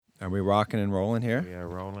Are we rocking and rolling here? We are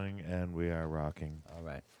rolling and we are rocking. All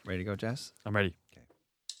right. Ready to go, Jess? I'm ready.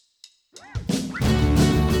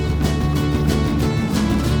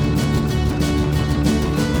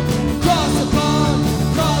 Cross the pond,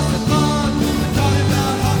 cross the pond. We're talking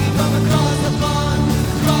about hockey from across the pond.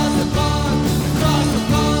 Cross the pond, cross the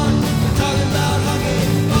pond. We're talking about hockey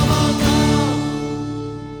from Hong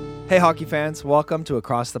Kong. Hey, hockey fans. Welcome to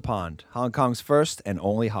Across the Pond, Hong Kong's first and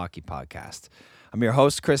only hockey podcast. I'm your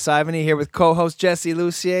host, Chris Ivany, here with co-host Jesse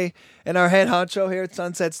Lucier and our head honcho here at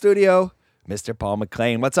Sunset Studio, Mr. Paul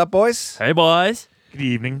McLean. What's up, boys? Hey, boys. Good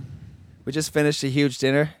evening. We just finished a huge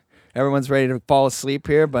dinner. Everyone's ready to fall asleep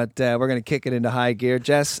here, but we're going to kick it into high gear.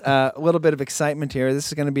 Jess, a little bit of excitement here. This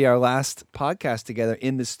is going to be our last podcast together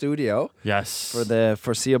in the studio Yes. for the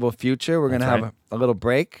foreseeable future. We're going to That's have a little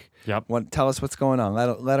break. Yep. Tell us what's going on.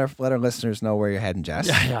 Let our listeners know where you're heading, Jess.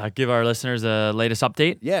 Yeah. Give our listeners a latest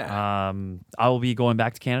update. Yeah. I will be going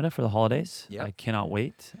back to Canada for the holidays. Yep. I cannot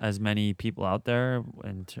wait. As many people out there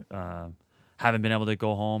and haven't been able to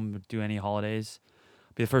go home, do any holidays.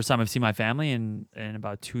 Be the first time I've seen my family in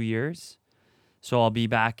about 2 years. So I'll be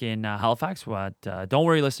back in Halifax. But don't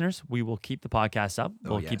worry, listeners. We will keep the podcast up.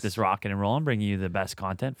 We'll keep this rocking and rolling, bringing you the best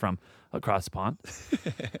content from across the pond.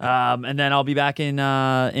 And then I'll be back in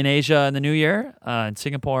Asia in the new year, in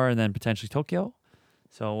Singapore, and then potentially Tokyo.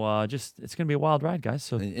 So it's going to be a wild ride, guys.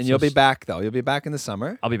 So And you'll be back, though. You'll be back in the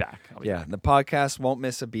summer. I'll be back. Yeah, the podcast won't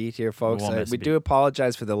miss a beat here, folks. won't miss a We beat. do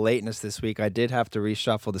apologize for the lateness this week. I did have to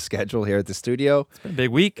reshuffle the schedule here at the studio. It's been a big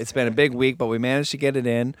week. It's been a big week, but we managed to get it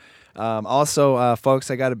in. Also,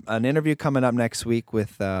 folks, I got an interview coming up next week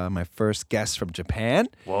with my first guest from Japan.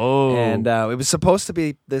 Whoa. And it was supposed to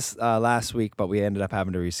be this last week, but we ended up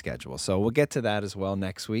having to reschedule. So we'll get to that as well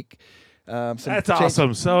next week. That's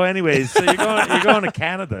awesome. So, anyways, you're going to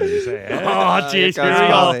Canada. You say? Eh? Oh, jeez. Here Here goes we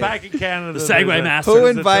Paul. go. Back in Canada. The segue master. Who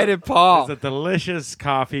invited Paul? There's a delicious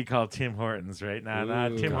coffee called Tim Hortons right now. Tim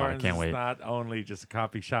God, I Hortons can't is wait. not only just a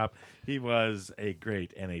coffee shop. He was a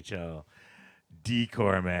great NHL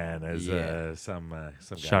decor man, as some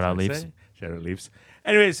guys Shout out might Leafs. say. Shout out Leafs.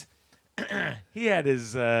 Anyways, he had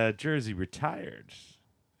his jersey retired,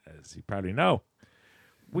 as you probably know.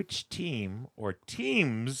 Which team or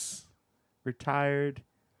teams retired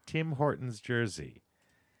Tim Hortons jersey?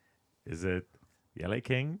 Is it the LA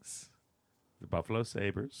Kings, the Buffalo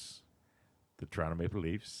Sabres, the Toronto Maple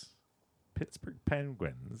Leafs, Pittsburgh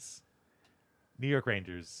Penguins, New York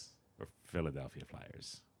Rangers, or Philadelphia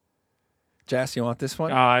Flyers? Jess, you want this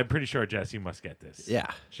one? I'm pretty sure, Jess, you must get this. Yeah.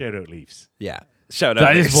 Shout out Leafs. Yeah. Shout Did out.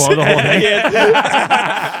 I just blow the whole thing?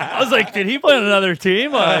 I was like, did he play on another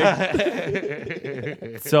team?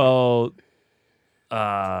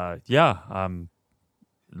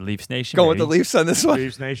 Leafs Nation. Go with the baby. Leafs on this one.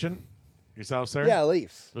 Leafs Nation. Yourself, sir? Yeah,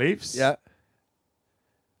 Leafs. Leafs? Yeah.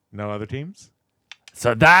 No other teams?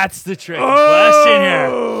 So that's the tricky question here.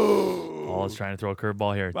 Paul's trying to throw a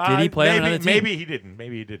curveball here. Did he play on another team? Maybe he didn't.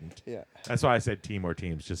 Maybe he didn't. Yeah. That's why I said team or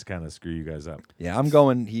teams, just kind of screw you guys up. Yeah, I'm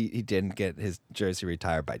going. He didn't get his jersey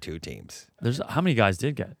retired by 2 teams. How many guys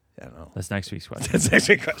did get? I don't know. That's next week's question. That's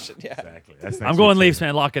actually a question. Yeah. Exactly. That's I'm next going week's Leafs, survey.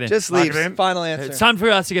 man. Lock it in. Just Lock it Leafs. in. Final answer. It's time for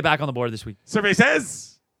us to get back on the board this week. Survey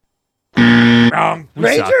says wrong.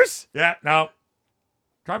 Rangers? Yeah, no.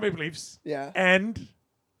 Toronto Maple Leafs Yeah. and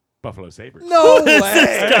Buffalo Sabres. No way.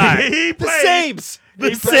 guy? He The plays. Sabres. The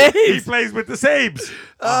He Sabres. plays with the Sabres.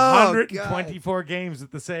 Oh, 124 games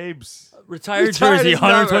with the Sabres. Retired Retired jersey, his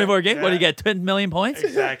 124 number. games. What do you get? 10 million points?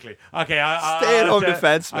 Exactly. Okay. Stay-at-home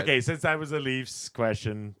defenseman. Okay, since that was a Leafs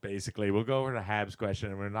question, basically, we'll go over to Habs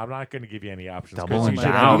question, and I'm not going to give you any options. Double 'cause and you Oh my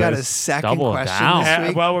should God, down. we got know a this. second Double question down. this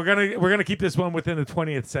week. Well, we're gonna keep this one within the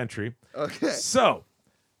 20th century. Okay. So,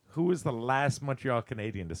 who was the last Montreal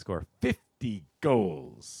Canadian to score 50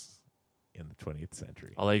 goals in the 20th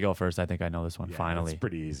century? I'll let you go first. I think I know this one. Yeah, Finally. it's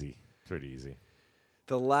pretty easy. Pretty easy.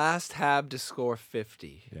 The last Hab to score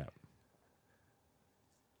 50. Yeah.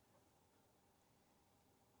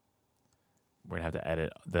 We're going to have to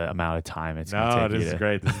edit the amount of time it's going to No, take this you is to.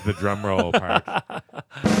 great. This is the drum roll part. I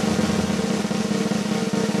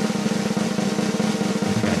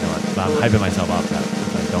think I know it. But I'm hyping myself up that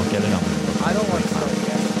if I don't get it, I'm going to look. I don't want to start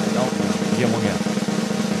guessing. I don't know. You get one guess.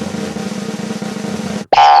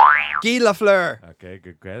 Guy Lafleur. Okay,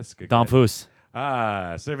 good guess. Good Don guess.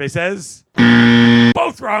 Foose. Survey says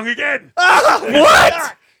both wrong again.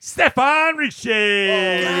 What? Stefan Richer.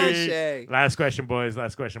 Oh, Richer. Last question, boys.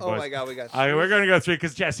 Last question, Oh boys. my God, we got. We're going to go through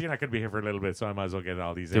because Jesse, you're not going to be here for a little bit, so I might as well get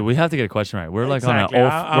all these Dude, in. we have to get a question right. We're like Exactly.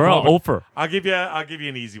 on I'm we're on hoping- offer. I'll give you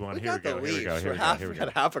an easy one. We Here we got the go. Here we go. leads. Here We're we go. half. Here we We go.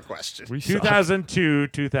 got half a question. We suck. 2002,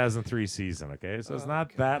 2003 season, okay? So it's Oh,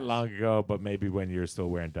 not that long ago, but maybe when you're still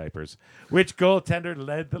wearing diapers. Which goaltender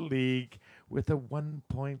led the league with a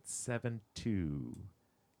 1.72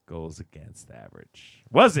 goals against average?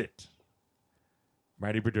 Was it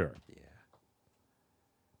Marty Brodeur? Yeah.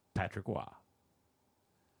 Patrick Waugh?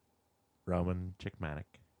 Roman Cechmanek?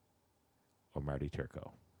 Or Marty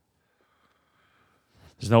Turco?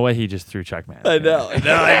 There's no way he just threw check man. I know.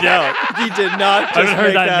 I know. He did not. Just I haven't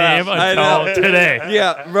heard make that name up. I until know. today.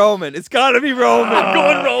 Yeah, Roman. It's got to be Roman. I'm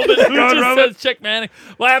going Roman. Who Going just Roman. says check man?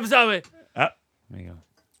 What happens to me? Uh, There you go.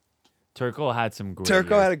 Turco had some great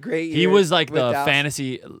Turco years. had a great year. He was like with the Dallas.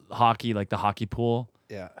 fantasy hockey, like the hockey pool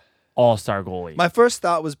Yeah. all-star goalie. My first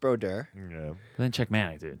thought was Brodeur, yeah. But then check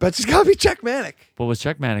Manic, dude. but it's got to be Cechmanek. But was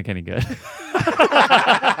check Manic any good?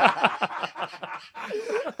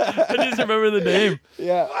 I just remember the name.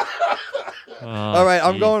 Yeah. Oh, All right,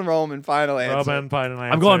 I'm gee. going Roman. Final answer. Roman, final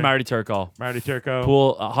answer. I'm going Marty Turco. Marty Turco.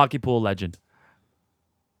 Pool hockey pool legend.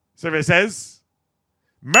 Survey says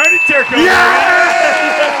Marty Turco.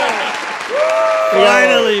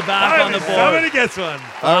 Finally back on the Somebody board. gets one. Our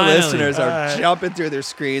Finally. listeners are Alright. jumping through their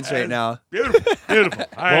screens right now. Beautiful. Beautiful.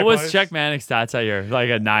 All right, What was boys. check Manic's stats that year? Like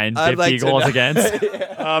a I'd 950 like to goals know.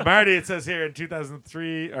 against? Marty, it says here in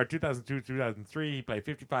 2003 or 2002, 2003, he played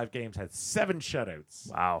 55 games, had 7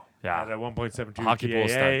 shutouts. Wow. Had Yeah. a 1.72 Hockey pool GAA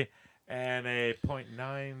stud. and a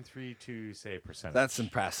 .932 save percentage. That's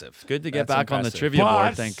impressive. Good to get That's back on the impressive. trivia board.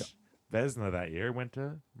 But Think. Vesna that year went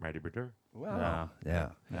to Marty Brodeur. Wow. Yeah. Yeah.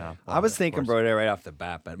 Yeah. I was Of thinking course. Brodeur right off the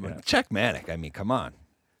bat, but Cechmanek, I mean, come on.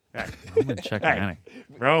 I'm gonna check Hey. Manic.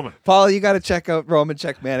 Roman. Paul, you got to check out Roman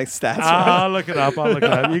Cechmanek's stats. I'll look it up. I'll look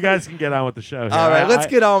it up. You guys can get on with the show here. All right, let's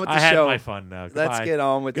get on with the I show. had my fun now. Let's Goodbye. get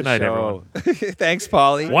on with Good the night, show. Thanks,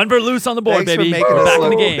 Paulie. One for loose on the board, Thanks for baby. making We're us back in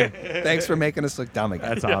look- the game. Thanks for making us look dumb again.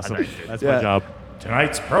 That's awesome. That's Yeah. my job.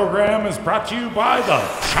 Tonight's program is brought to you by the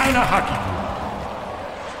China Hockey Group.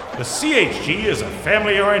 The CHG is a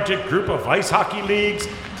family-oriented group of ice hockey leagues,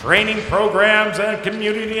 training programs, and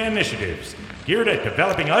community initiatives geared at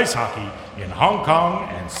developing ice hockey in Hong Kong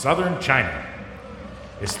and southern China.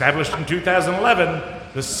 Established in 2011,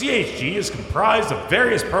 the CHG is comprised of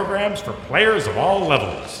various programs for players of all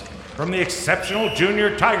levels, from the exceptional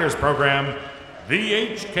Junior Tigers program, the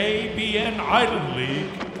HKBN Island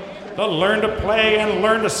League, the Learn to Play and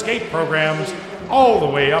Learn to Skate programs, all the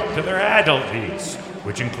way up to their adult leagues,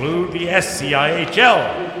 which include the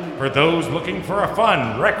SCIHL for those looking for a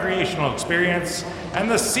fun recreational experience, and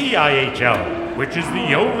the CIHL, which is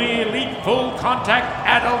the only elite full contact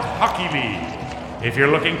adult hockey league. If you're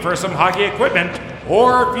looking for some hockey equipment,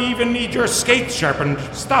 or if you even need your skates sharpened,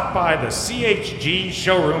 stop by the CHG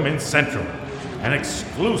showroom in Central, an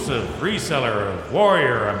exclusive reseller of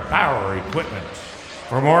Warrior and Power equipment.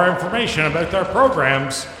 For more information about their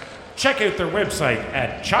programs, check out their website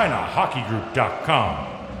at ChinaHockeyGroup.com.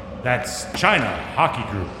 That's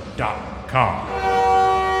ChinaHockeyGroup.com.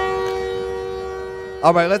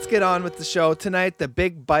 All right, let's get on with the show. Tonight, the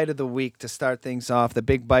Big Bite of the Week to start things off. The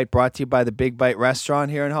Big Bite brought to you by the Big Bite Restaurant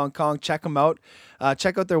here in Hong Kong. Check them out.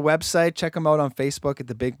 Check out their website. Check them out on Facebook at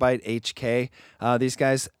the Big Bite HK. These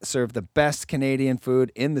guys serve the best Canadian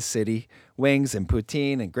food in the city. Wings and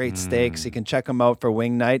poutine and great steaks. You can check them out for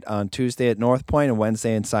wing night on Tuesday at North Point and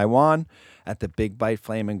Wednesday in Saiwan at the Big Bite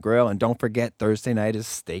Flame and Grill. And don't forget, Thursday night is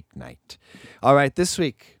steak night. All right, this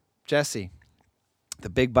week, Jesse, the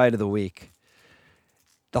Big Bite of the Week.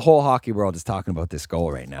 The whole hockey world is talking about this goal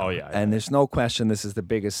right now. Oh, yeah, And there's no question this is the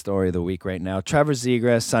biggest story of the week right now. Trevor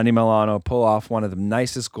Zegras, Sonny Milano pull off one of the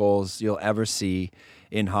nicest goals you'll ever see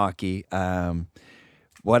in hockey.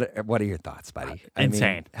 What are your thoughts, buddy? I mean,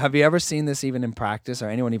 Insane. have you ever seen this even in practice or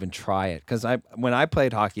anyone even try it? Because when I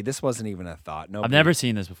played hockey, this wasn't even a thought. No, I've never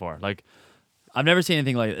seen this before. Like, I've never seen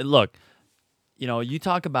anything like it. Look, you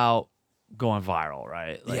talk about going viral,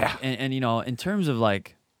 right? Like, Yeah. And in terms of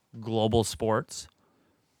like global sports,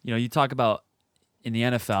 you talk about in the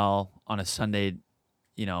NFL on a Sunday,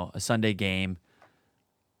 a Sunday game,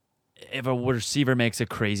 if a receiver makes a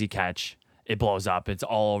crazy catch, it blows up. It's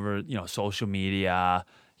all over, social media.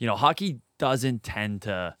 Hockey doesn't tend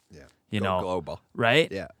to, go global.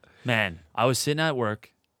 right? Yeah. Man, I was sitting at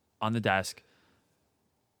work on the desk.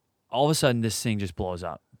 All of a sudden, this thing just blows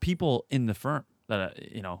up. People in the firm that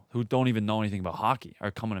who don't even know anything about hockey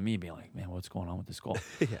are coming to me being like, "Man, what's going on with this goal?"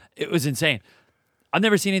 It was insane. I've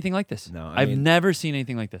never seen anything like this. No, I've never seen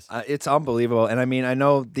anything like this. It's unbelievable. And I mean, I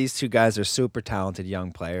know these two guys are super talented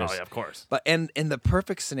young players. Oh yeah, of course. But and the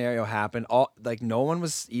perfect scenario happened. No one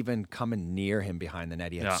was even coming near him behind the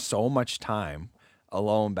net. He had Yeah. so much time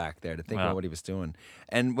alone back there to think Yeah. about what he was doing.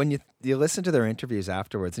 And when you listen to their interviews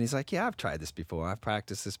afterwards, and he's like, "Yeah, I've tried this before. I've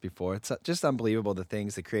practiced this before." It's just unbelievable, the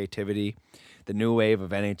things, the creativity, the new wave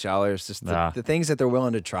of NHLers, just Yeah. the things that they're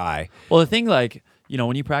willing to try. Well, the thing, like,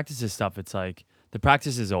 when you practice this stuff, it's like the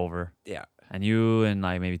practice is over, Yeah. and you and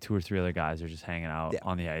like maybe 2 or 3 other guys are just hanging out Yeah.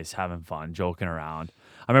 on the ice, having fun, joking around.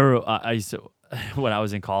 I remember I used to when I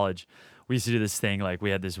was in college, we used to do this thing. Like,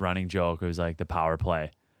 we had this running joke. It was like the power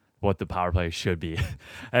play, what the power play should be,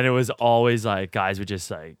 and it was always like guys would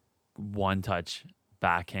just like one touch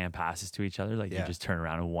backhand passes to each other. Like, Yeah. you just turn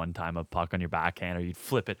around and one time a puck on your backhand, or you'd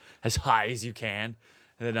flip it as high as you can,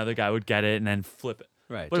 and another guy would get it and then flip it.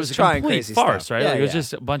 Right. But it was Just a trying complete crazy farce, stuff. right? Yeah, Like, it was yeah.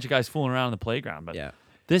 just a bunch of guys fooling around on the playground. But Yeah.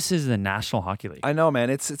 this is the National Hockey League. I know, man.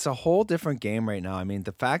 It's a whole different game right now. I mean,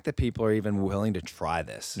 the fact that people are even willing to try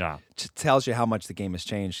this Yeah. just tells you how much the game has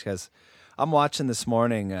changed. Because I'm watching this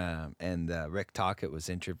morning, and Rick Tocchet was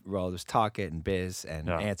well, it was Tocchet and Biz and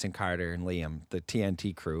Yeah. Anson Carter and Liam, the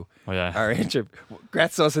TNT crew. Oh, yeah. Are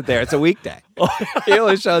Gretz wasn't there. It's a weekday. He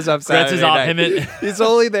only shows up Saturday is off. night. Him and- He's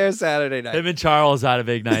only there Saturday night. Him and Charles had a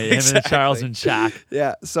big night. Him and Exactly. Charles and Shaq.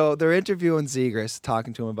 Yeah, so they're interviewing Zegras,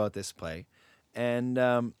 talking to him about this play, and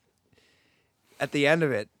at the end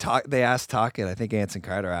of it, they asked Tocchet. I think Anson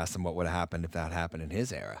Carter asked him what would have happened if that happened in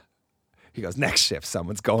his era. He goes, "Next shift,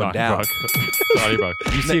 someone's going down." Donnybrook.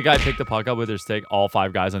 You see a guy pick the puck up with their stick, all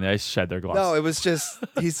 5 guys on the ice shed their gloves. No, it was just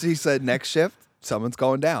he said, "Next shift, someone's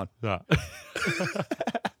going down." Yeah.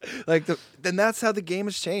 Then that's how the game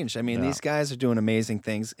has changed. I mean, Yeah. these guys are doing amazing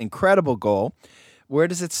things. Incredible goal. Where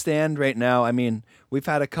does it stand right now? I mean, we've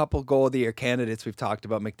had a couple goal of the year candidates we've talked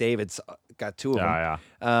about. McDavid's got 2 of them.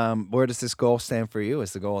 Yeah. Where does this goal stand for you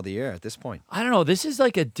as the goal of the year at this point? I don't know. This is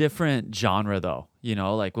like a different genre, though.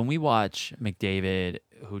 Like when we watch McDavid,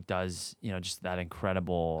 who does, just that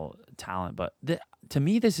incredible talent. But to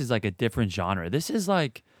me, this is like a different genre. This is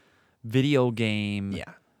like video game, Yeah.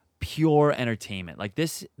 pure entertainment. Like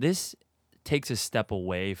this takes a step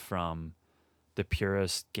away from the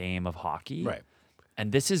purest game of hockey. Right.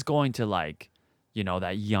 And this is going to like,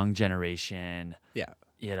 that young generation, Yeah.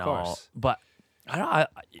 course. But I don't.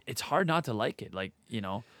 It's hard not to like it. Like,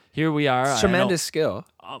 here we are. It's I know- tremendous skill.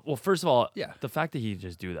 well, first of all, Yeah. the fact that he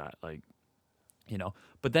just do that, like,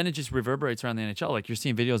 but then it just reverberates around the NHL. Like, you're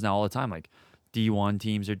seeing videos now all the time. Like, D1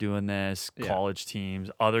 teams are doing this, Yeah. college teams,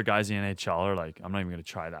 other guys in the NHL are like, I'm not even going to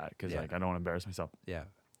try that because Yeah. like I don't want to embarrass myself. Yeah.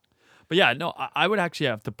 But yeah, no, I would actually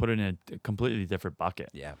have to put it in a completely different bucket.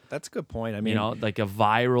 Yeah. That's a good point. I mean, Like a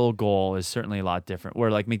viral goal is certainly a lot different.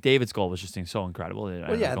 Where like McDavid's goal was just so incredible.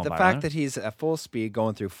 well, yeah, the fact that he's at full speed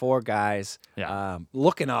going through 4 guys, Yeah.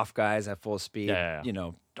 looking off guys at full speed, Yeah,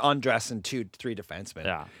 yeah. Undressing 2-3 defensemen.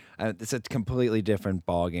 Yeah. It's a completely different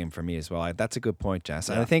ball game for me as well. That's a good point, Jess.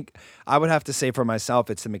 And Yeah. I think I would have to say for myself,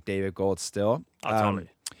 it's the McDavid goal still. Oh, totally.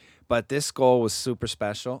 But this goal was super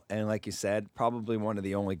special. And like you said, probably one of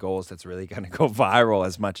the only goals that's really going to go viral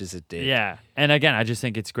as much as it did. Yeah. And again, I just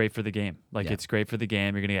think it's great for the game. Like, Yeah. it's great for the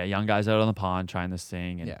game. You're going to get young guys out on the pond trying this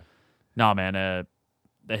thing. And Yeah. no, man.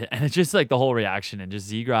 And it's just like the whole reaction and just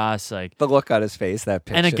Zegras, like, The look on his face, that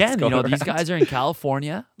picture. and that's again, going these around. guys are in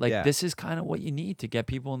California. Like, Yeah. this is kind of what you need to get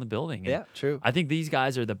people in the building. And Yeah, true. I think these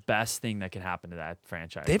guys are the best thing that can happen to that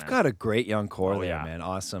franchise. They've man. got a great young core Oh, there, yeah. man.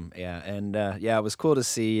 Awesome. Yeah. And it was cool to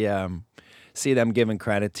see them giving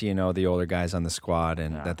credit to, the older guys on the squad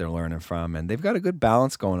and Yeah. that they're learning from. And they've got a good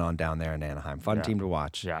balance going on down there in Anaheim. Fun Yeah. team to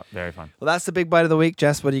watch. Yeah, very fun. Well, that's the big bite of the week.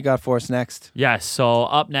 Jess, what do you got for us next? Yes. So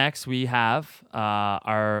up next, we have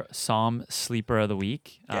our Psalm Sleeper of the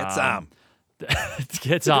Week. Get some.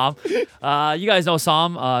 Get Psalm. You guys know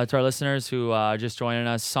Psalm. To our listeners who are just joining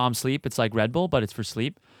us, Psalm Sleep. It's like Red Bull, but it's for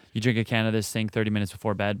sleep. You drink a can of this thing 30 minutes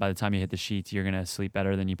before bed. By the time you hit the sheets, you're going to sleep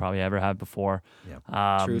better than you probably ever have before.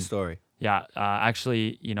 Yeah. True story. Yeah,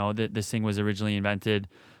 actually, this thing was originally invented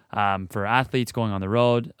for athletes going on the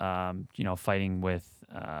road, fighting with,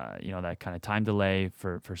 that kind of time delay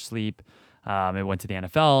for sleep. It went to the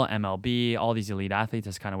NFL, MLB, all these elite athletes.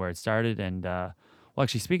 That's kind of where it started. And, well,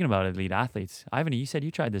 actually, speaking about elite athletes, Ivan, you said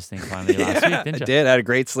you tried this thing finally last week, didn't I you? did. I had a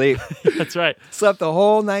great sleep. That's right. Slept the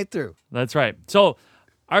whole night through. That's right. So,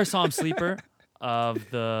 our Psalm Sleeper of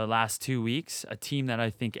the last 2 weeks, a team that I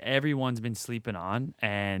think everyone's been sleeping on,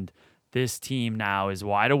 and this team now is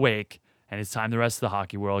wide awake, and it's time the rest of the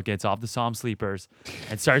hockey world gets off the Psalm Sleepers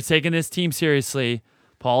and starts taking this team seriously.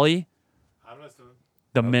 Paulie,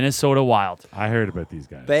 the Minnesota Wild. I heard about these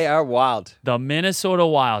guys. They are wild. The Minnesota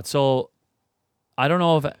Wild. So, I don't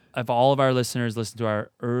know if all of our listeners listen to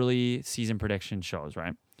our early season prediction shows,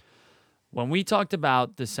 right? When we talked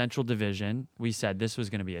about the Central Division, we said this was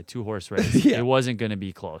going to be a 2-horse race. Yeah. It wasn't going to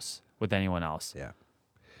be close with anyone else. Yeah.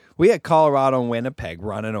 We had Colorado and Winnipeg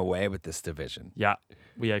running away with this division. Yeah.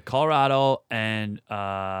 We had Colorado, and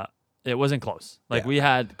it wasn't close. Like, Yeah. we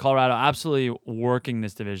had Colorado absolutely working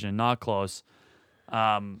this division, not close.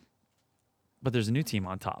 But there's a new team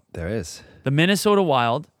on top. There is. The Minnesota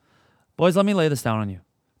Wild. Boys, let me lay this down on you.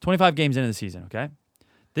 25 games into the season, okay?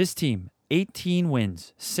 This team, 18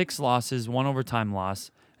 wins, 6 losses, 1 overtime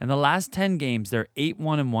loss. And the last 10 games, they're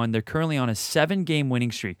 8-1-1. They're currently on a 7-game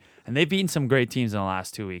winning streak. And they've beaten some great teams in the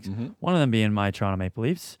last 2 weeks. One of them being my Toronto Maple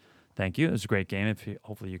Leafs. Thank you. It was a great game.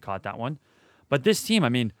 Hopefully you caught that one. But this team, I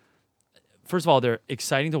mean, first of all, they're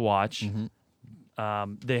exciting to watch.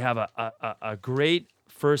 They have a great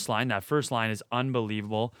first line. That first line is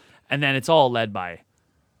unbelievable. And then it's all led by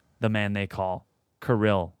the man they call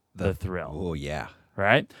Kirill the Thrill. Oh, yeah.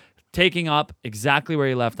 Right? Taking up exactly where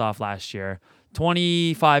he left off last year.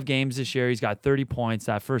 25 games this year. He's got 30 points.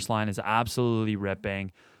 That first line is absolutely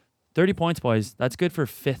ripping. 30 points, boys. That's good for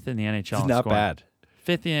 5th in the NHL. It's in not scoring. bad.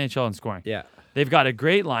 5th in the NHL in scoring. Yeah. They've got a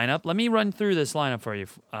great lineup. Let me run through this lineup for you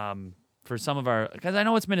for some of our, because I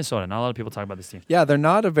know it's Minnesota. Not a lot of people talk about this team. Yeah, they're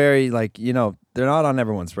not a very, they're not on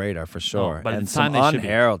everyone's radar for sure. but at and the time some they should be.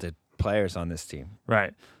 unheralded players on this team.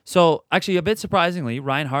 Right. So, actually, a bit surprisingly,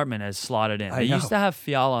 Ryan Hartman has slotted in. I They know. used to have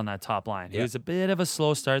Fiala on that top line. It Yeah. was a bit of a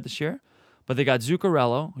slow start this year, but they got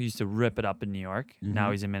Zuccarello, who used to rip it up in New York. Now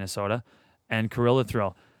he's in Minnesota, and Kirill the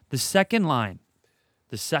Thrill. The second line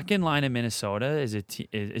in Minnesota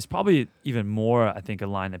is probably even more, I think, a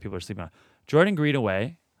line that people are sleeping on. Jordan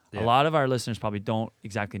Greenaway. Yeah. A lot of our listeners probably don't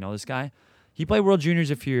exactly know this guy. He played World Juniors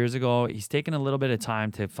a few years ago. He's taken a little bit of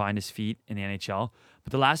time to find his feet in the NHL,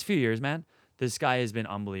 but the last few years, man, this guy has been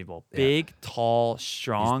unbelievable. Yeah. Big, tall,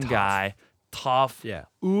 strong He's tough. guy, tough, Yeah.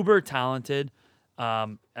 uber talented.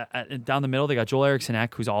 Down the middle, they got Joel Eriksson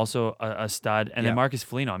Ek, who's also a stud, and Yeah. then Marcus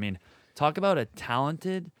Foligno. I mean, talk about a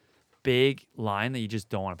talented, big line that you just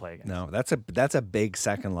don't want to play against. No, that's a big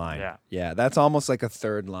second line. Yeah. Yeah, that's almost like a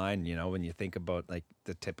third line, when you think about like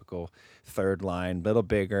the typical third line, little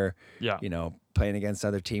bigger, Yeah. playing against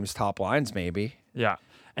other teams' top lines maybe. Yeah.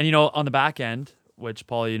 And, on the back end, which,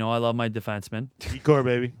 Paul, I love my defensemen. Decor,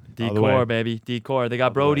 baby. All the Decor, way. baby. Decor. They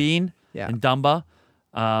got the way. Brodeen Yeah. and Dumba.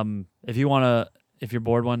 If you're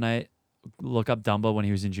bored one night, look up Dumba when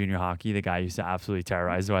he was in junior hockey. The guy used to absolutely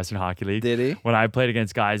terrorize the Western Hockey League. Did he? When I played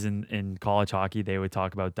against guys in college hockey, they would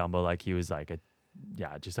talk about Dumba like he was like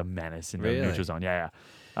just a menace in the Really? neutral zone. Yeah,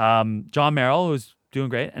 yeah. John Merrill, who's doing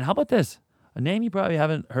great. And how about this? A name you probably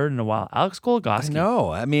haven't heard in a while. Alex Goligoski.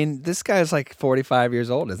 No, I mean this guy's like 45 years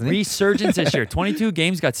old, isn't he? Resurgence this year. 22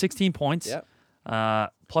 games, got 16 points. Yep.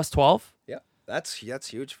 Plus 12. Yeah, that's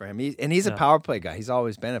huge for him. He's a Yeah. power play guy. He's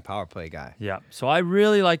always been a power play guy. Yeah. So I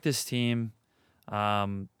really like this team.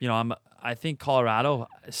 I think Colorado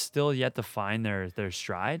is still yet to find their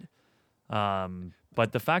stride.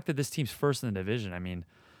 But the fact that this team's first in the division, I mean,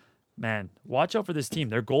 man, watch out for this team.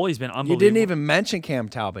 Their goalie's been You unbelievable. didn't even mention Cam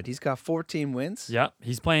Talbot. He's got 14 wins. Yep,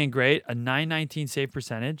 he's playing great. A .919 save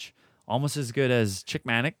percentage, almost as good as Chick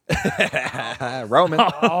Manick. Roman.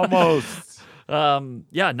 Almost.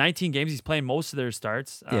 19 games. He's playing most of their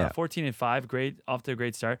starts. Yeah. 14-5. Great, off to a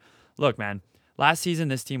great start. Look, man, last season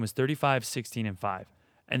this team was 35-16-5.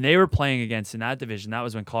 And they were playing against in that division. That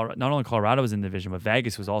was when not only Colorado was in the division, but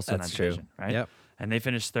Vegas was also That's in that true. division, right? Yep. And they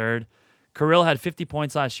finished third. Kirill had 50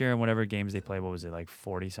 points last year in whatever games they played. What was it, like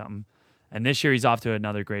 40 something? And this year he's off to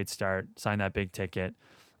another great start. Signed that big ticket.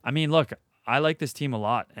 I mean, look, I like this team a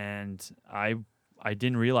lot, and I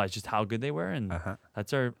didn't realize just how good they were, and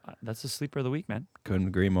that's the sleeper of the week, man. Couldn't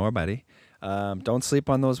agree more, buddy. Don't sleep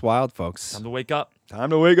on those Wild folks. Time to wake up. Time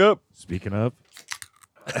to wake up. Speaking of,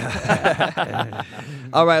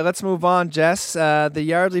 All right, let's move on, Jess. The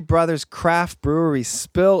Yardley Brothers Craft Brewery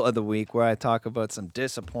Spill of the Week, where I talk about some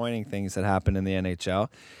disappointing things that happened in the NHL.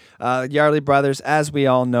 Yardley Brothers, as we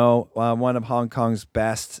all know, one of Hong Kong's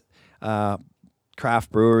best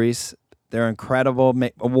craft breweries. They're incredible,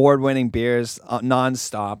 award-winning beers,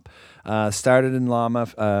 nonstop. Started in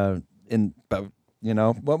Lama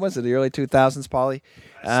what was it, the early 2000s, Pauly?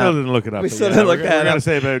 still didn't look it up. we but still yeah, didn't look we're that gonna up.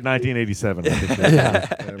 say about 1987. I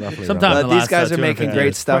think roughly Sometime around. in the These last, guys are 250 making years.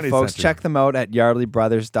 great stuff, 20th folks. century. Check them out at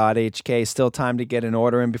yardleybrothers.hk. Still time to get an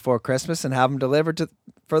order in before Christmas and have them delivered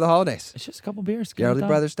for the holidays. It's just a couple beers. Get it done.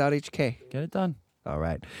 Yardleybrothers.hk. Get it done. All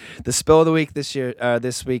right. The spill of the week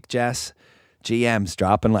this week, Jess. GMs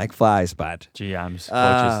dropping like flies, bud. GMs,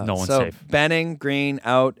 coaches, no one's so safe. Benning, Green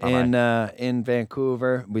out Bye-bye. in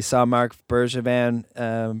Vancouver. We saw Mark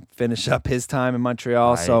Bergevin finish up his time in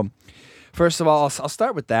Montreal. Right. So first of all, I'll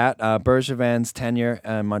start with that. Bergevin's tenure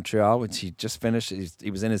in Montreal, which he just finished.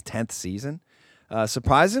 He was in his 10th season.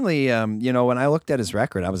 Surprisingly, when I looked at his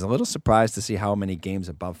record, I was a little surprised to see how many games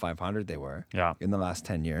above 500 they were Yeah. in the last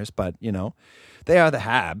 10 years. But, they are the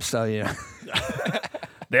Habs. So,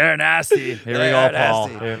 They're nasty. Here we They go, are Paul.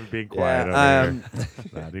 nasty. And being quiet Yeah, over here.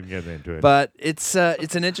 Not even getting into it. But it's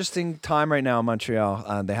an interesting time right now in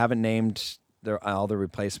Montreal. They haven't named all the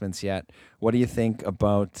replacements yet. What do you think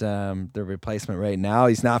about the replacement right now?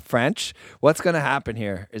 He's not French. What's going to happen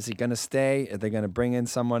here? Is he going to stay? Are they going to bring in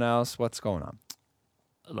someone else? What's going on?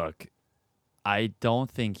 Look, I don't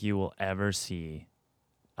think you will ever see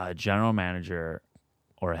a general manager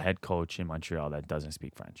or a head coach in Montreal that doesn't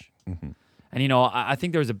speak French. Mm-hmm. And I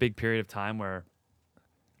think there was a big period of time where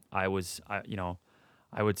I would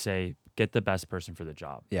say get the best person for the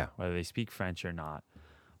job. Yeah. Whether they speak French or not.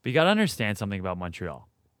 But you got to understand something about Montreal.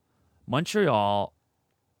 Montreal,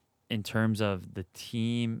 in terms of the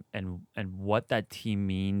team and what that team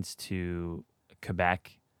means to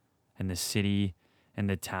Quebec and the city and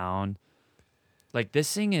the town, like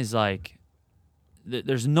this thing is like,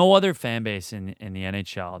 there's no other fan base in the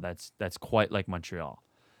NHL that's quite like Montreal.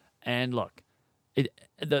 And look,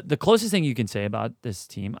 the closest thing you can say about this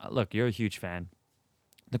team, look, you're a huge fan.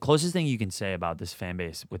 The closest thing you can say about this fan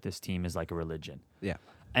base with this team is like a religion. Yeah.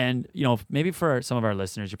 And, maybe for some of our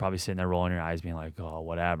listeners, you're probably sitting there rolling your eyes being like, oh,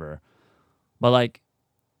 whatever. But like,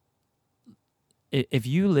 if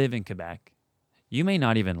you live in Quebec, you may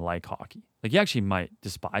not even like hockey. Like you actually might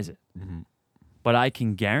despise it. Mm-hmm. But I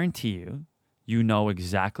can guarantee you know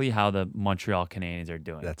exactly how the Montreal Canadiens are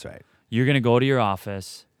doing. That's right. You're going to go to your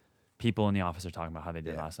office. People in the office are talking about how they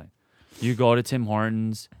did last night. You go to Tim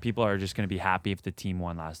Hortons. People are just going to be happy if the team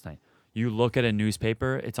won last night. You look at a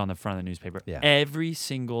newspaper. It's on the front of the newspaper every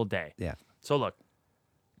single day. Yeah. So look,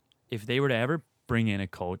 if they were to ever bring in a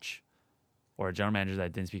coach or a general manager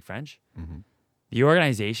that didn't speak French, the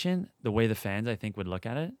organization, the way the fans, I think, would look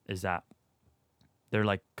at it is that they're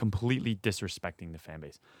like completely disrespecting the fan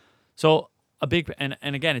base. So and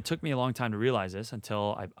again, it took me a long time to realize this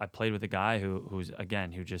until I played with a guy who was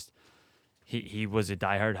he was a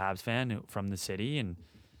diehard Habs fan from the city, and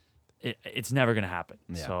it's never going to happen.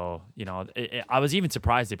 Yeah. So, I was even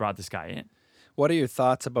surprised they brought this guy in. What are your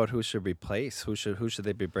thoughts about who should replace? Who should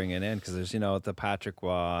they be bringing in? Because there's the Patrick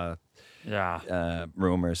Waugh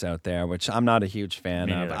rumors out there, which I'm not a huge fan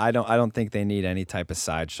Me of. neither. I don't think they need any type of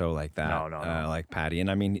sideshow like that. No. Like Patty. And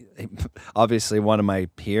I mean, obviously one of my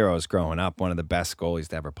heroes growing up, one of the best goalies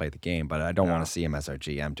to ever play the game, but I don't want to see him as our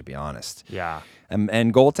GM, to be honest. Yeah.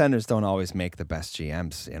 And goaltenders don't always make the best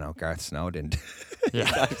GMs. Garth Snow didn't.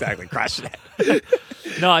 Yeah. exactly. Crushing it.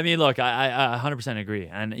 No, I mean, look, I 100% agree.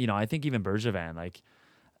 And, I think even Bergevin, like,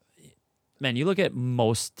 man, you look at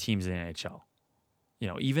most teams in the NHL,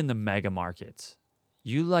 even the mega markets,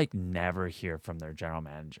 you like never hear from their general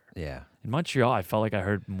manager. Yeah. In Montreal, I felt like I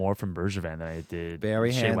heard more from Bergevin than I did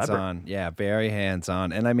Very Shea Weber. hands-on. Yeah, very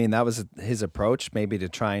hands-on. And I mean, that was his approach, maybe to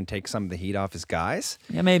try and take some of the heat off his guys.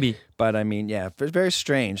 Yeah, maybe. But I mean, yeah, it's very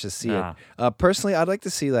strange to see Yeah. it. Personally, I'd like to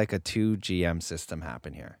see like a 2 GM system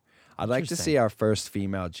happen here. I'd like to see Interesting. our first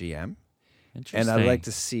female GM, Interesting. and I'd like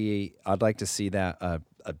to see that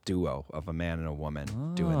a duo of a man and a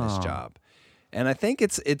woman doing this Oh. job. And I think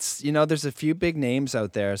it's there's a few big names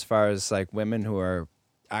out there as far as like women who are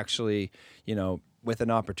actually with an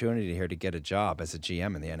opportunity here to get a job as a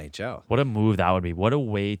GM in the NHL. What a move that would be. What a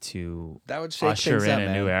way to That would shake usher things in up, a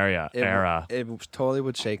man. new era. It totally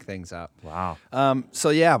would shake things up. Wow. So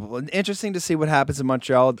yeah, well, interesting to see what happens in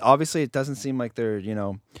Montreal. Obviously, it doesn't seem like they're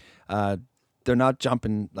they're not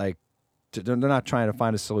jumping like they're not trying to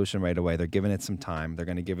find a solution right away. They're giving it some time. They're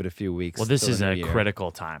going to give it a few weeks. Well, this till is the a new year. critical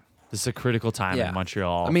time. This is a critical time Yeah. in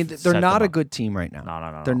Montreal. I mean, Set they're them not a up. good team right now.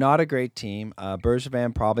 No. They're not a great team.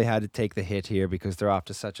 Bergevin probably had to take the hit here because they're off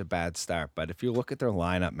to such a bad start. But if you look at their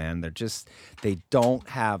lineup, man, they don't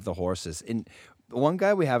have the horses. And one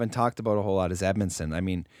guy we haven't talked about a whole lot is Edmondson. I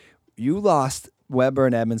mean, you lost Weber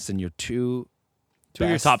and Edmondson, your two Two of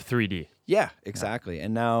your best- top 3D. Yeah, exactly.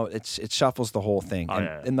 And now it shuffles the whole thing. Oh, and,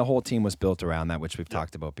 yeah. and the whole team was built around that, which we've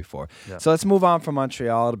talked about before. Yeah. So let's move on from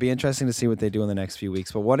Montreal. It'll be interesting to see what they do in the next few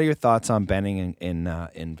weeks. But what are your thoughts on Benning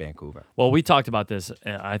in Vancouver? Well, we talked about this.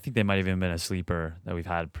 I think they might have even been a sleeper that we've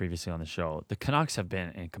had previously on the show. The Canucks have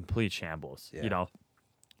been in complete shambles. Yeah.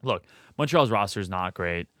 Look, Montreal's roster is not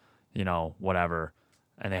great, whatever,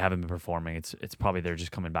 and they haven't been performing. It's probably they're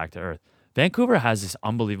just coming back to earth. Vancouver has this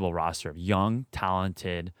unbelievable roster of young,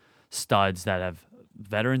 talented, studs that have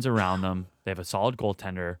veterans around them. They have a solid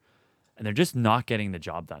goaltender, and they're just not getting the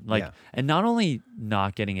job done. Like, Yeah. and not only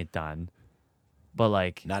not getting it done, but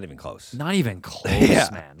like Not even close. not even close, Yeah.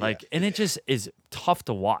 man. Like, and it just is tough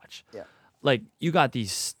to watch. Yeah. Like, you got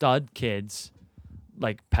these stud kids,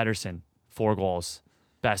 like Pedersen, 4 goals,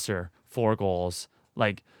 Besser, 4 goals.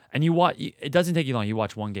 Like, and you watch. It doesn't take you long. You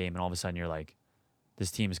watch one game, and all of a sudden you're like, this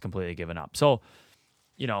team is completely given up. So,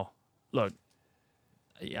 look,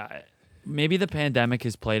 yeah, maybe the pandemic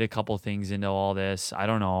has played a couple things into all this. I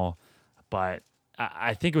don't know, but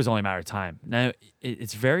I think it was only a matter of time. Now,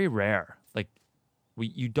 it's very rare. Like,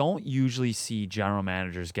 you don't usually see general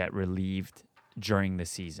managers get relieved during the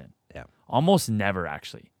season. Yeah. Almost never,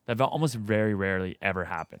 actually. That almost very rarely ever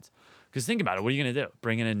happens. Because think about it. What are you going to do?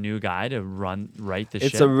 Bring in a new guy to right the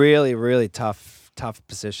ship? It's a really, really tough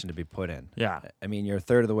position to be put in. Yeah. I mean, you're a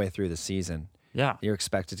third of the way through the season. Yeah. You're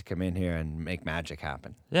expected to come in here and make magic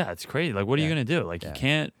happen. Yeah, it's crazy. Like, what are you Yeah. going to do? Like, Yeah. you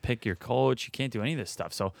can't pick your coach. You can't do any of this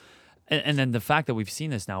stuff. So, and then the fact that we've seen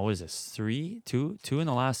this now, what is this? Two in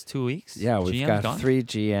the last 2 weeks? Yeah, we've GMs got gone? 3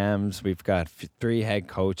 GMs. We've got 3 head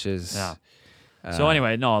coaches. Yeah. So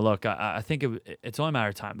anyway, no, look, I think it's only a matter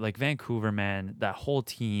of time. Like, Vancouver, man, that whole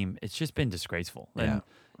team, it's just been disgraceful. And,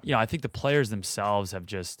 I think the players themselves have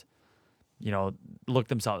just, looked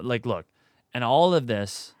themselves, like, look, and all of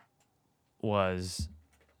this was,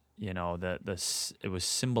 it was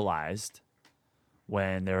symbolized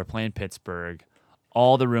when they were playing Pittsburgh.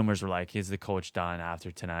 All the rumors were like, is the coach done after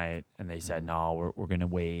tonight? And they said, no, we're going to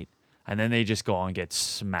wait. And then they just go and get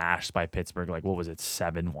smashed by Pittsburgh. Like, what was it,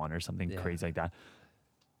 7-1 or something crazy like that.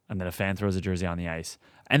 And then a fan throws a jersey on the ice.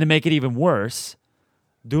 And to make it even worse,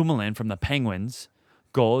 Dumoulin from the Penguins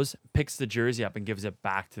goes, picks the jersey up and gives it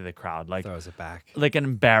back to the crowd. Like, Throws it back. like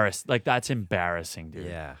that's embarrassing, dude.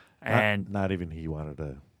 Yeah. And Not even he wanted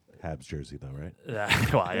a Habs jersey, though, right?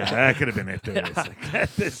 well, yeah. That could have been it. Too. It's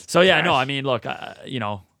like, this So yeah, no, trash. I mean, look,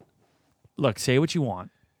 look, say what you want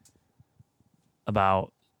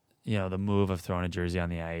about, the move of throwing a jersey on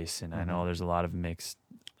the ice, and I know there's a lot of mixed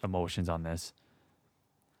emotions on this.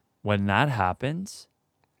 When that happens,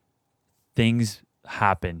 things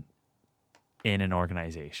happen in an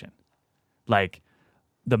organization. Like,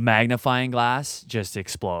 the magnifying glass just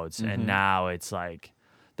explodes, and now it's like,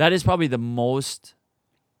 that is probably the most,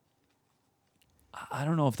 I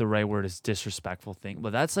don't know if the right word is disrespectful thing,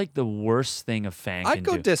 but that's like the worst thing a fan can I'd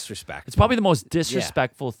go do. disrespect. It's probably the most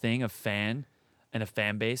disrespectful thing a fan and a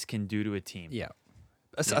fan base can do to a team. Yeah.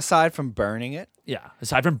 Aside from burning it. Yeah.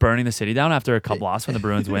 Aside from burning the city down after a couple losses when the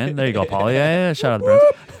Bruins win. There you go, Paulie. Yeah. Shout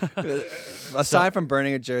out the Bruins. Aside from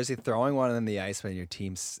burning a jersey, throwing one on the ice when your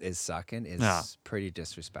team is sucking is pretty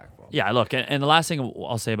disrespectful. Yeah, look, and the last thing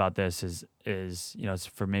I'll say about this is it's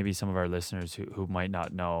for maybe some of our listeners who might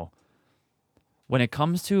not know. When it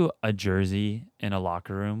comes to a jersey in a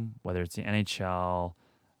locker room, whether it's the NHL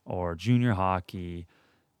or junior hockey,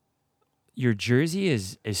 your jersey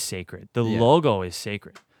is sacred. The logo is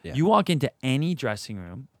sacred. Yeah. You walk into any dressing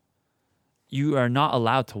room, you are not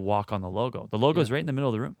allowed to walk on the logo. The logo is right in the middle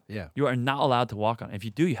of the room. Yeah. You are not allowed to walk on it. If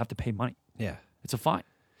you do, you have to pay money. Yeah. It's a fine.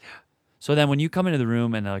 So then when you come into the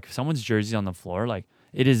room and like someone's jersey's on the floor, like,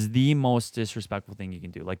 it is the most disrespectful thing you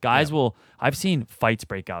can do. Like, guys I've seen fights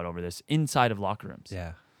break out over this inside of locker rooms.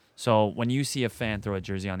 Yeah. So when you see a fan throw a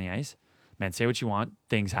jersey on the ice, man, say what you want,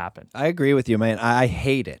 things happen. I agree with you, man. I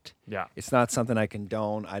hate it. Yeah. It's not something I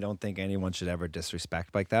condone. I don't think anyone should ever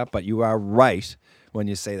disrespect like that. But you are right when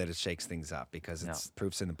you say that it shakes things up because it's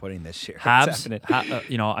proofs in the pudding this year. It's Habs,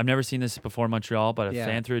 happening. I've never seen this before in Montreal, but a Yeah.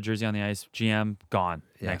 fan threw a jersey on the ice, GM gone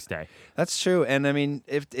next day. That's true. And I mean,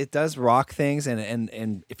 if it does rock things,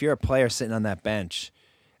 and if you're a player sitting on that bench,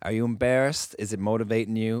 are you embarrassed? Is it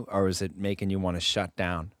motivating you, or is it making you want to shut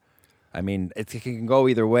down? I mean, it can go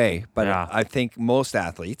either way, but Yeah. I think most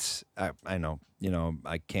athletes, I know,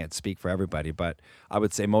 I can't speak for everybody, but I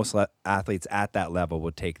would say most athletes at that level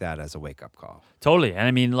would take that as a wake-up call. Totally. And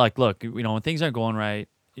I mean, like, look, when things aren't going right,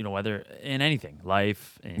 whether in anything,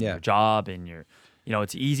 life, in your job, in your,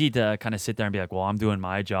 it's easy to kind of sit there and be like, well, I'm doing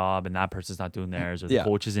my job and that person's not doing theirs, or the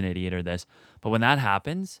coach is an idiot or this. But when that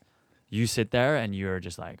happens, you sit there and you're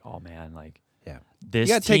just like, oh man, like, Yeah. this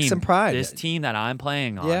You gotta team, take some pride. This team that I'm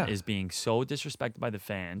playing on Yeah. is being so disrespected by the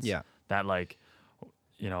fans that, like,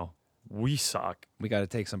 we suck. We got to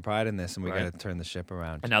take some pride in this, and we Right. got to turn the ship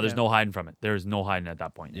around. And now there's no hiding from it. There's no hiding at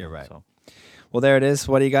that point. You're right. So. Well, there it is.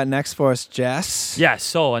 What do you got next for us, Jess? Yeah,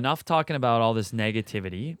 so enough talking about all this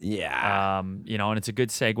negativity. Yeah. And it's a good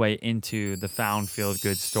segue into the Found Feel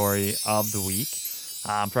Good story of the week.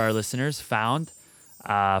 For our listeners, Found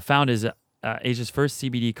is Asia's first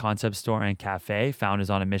CBD concept store and cafe, Found is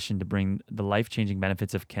on a mission to bring the life-changing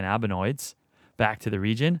benefits of cannabinoids back to the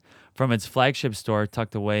region. From its flagship store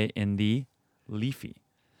tucked away in the leafy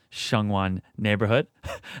Shangwan neighborhood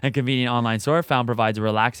and convenient online store, Found provides a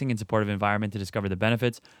relaxing and supportive environment to discover the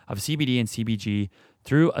benefits of CBD and CBG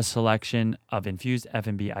through a selection of infused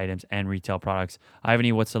F&B items and retail products.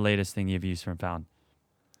 Ivany, what's the latest thing you've used from Found?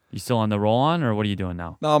 You still on the roll-on, or what are you doing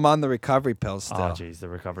now? No, I'm on the recovery pills still. Oh, geez, the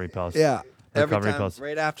recovery pills. Yeah. Every Recovery time, pills.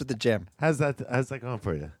 right after the gym. How's that going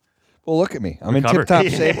for you? Well, look at me. I'm Recovered. in tip-top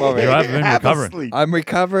shape already. You have been Half recovering. asleep. I'm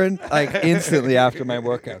recovering like instantly after my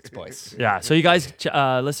workouts, boys. Yeah. So you guys,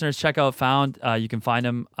 listeners, check out Found. You can find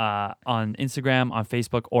them on Instagram, on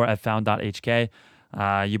Facebook, or at found.hk.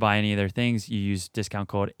 You buy any of their things, you use discount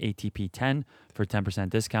code ATP10 for 10%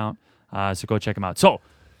 discount. So go check them out. So,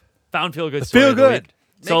 Found Feel Good story Feel of the good. week.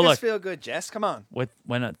 Make So us look, feel good, Jess. Come on.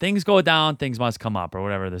 when things go down, things must come up, or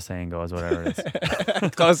whatever the saying goes, whatever it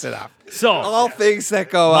is. Close enough. So, All things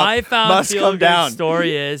that go up my Found must Feel come Good down.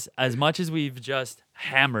 story is, as much as we've just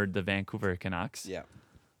hammered the Vancouver Canucks, Yeah.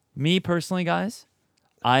 me personally, guys,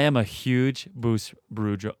 I am a huge Bruce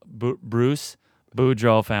Boudreau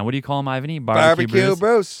fan. What do you call him, Ivany? Barbecue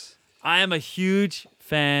Bruce. I am a huge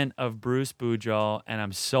fan of Bruce Boudreau, and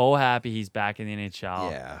I'm so happy he's back in the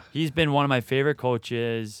NHL. Yeah. He's been one of my favorite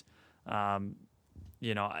coaches.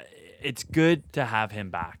 It's good to have him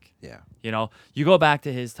back. Yeah. You go back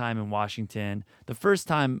to his time in Washington. The first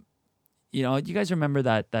time, you guys remember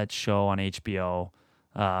that show on HBO,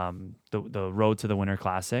 the Road to the Winter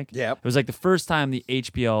Classic? Yep. It was like the first time the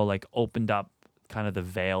HBO like opened up kind of the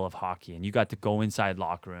veil of hockey, and you got to go inside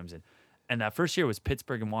locker rooms, and that first year was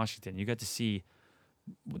Pittsburgh and Washington. You got to see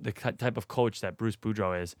the type of coach that Bruce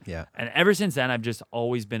Boudreau is. Yeah. And ever since then, I've just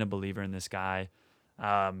always been a believer in this guy.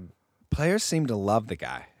 Players seem to love the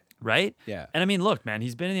guy. Right? Yeah. And I mean, look, man,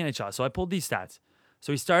 he's been in the NHL. So I pulled these stats.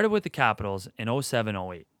 So he started with the Capitals in 07,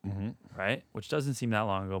 08, right? Which doesn't seem that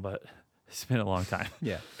long ago, but it's been a long time.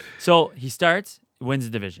 Yeah. So he starts, wins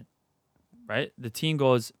the division, right? The team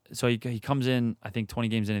goes, so he comes in, I think, 20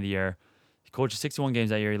 games into the year. He coaches 61 games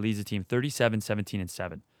that year. He leads the team 37, 17, and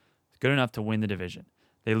 7. Good enough to win the division.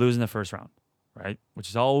 They lose in the first round, right? Which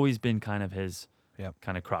has always been kind of his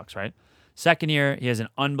kind of crux, right? Second year, he has an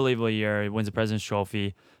unbelievable year. He wins the President's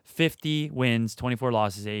Trophy. 50 wins, 24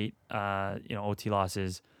 losses, 8 OT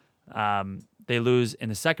losses. They lose in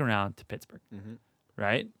the second round to Pittsburgh,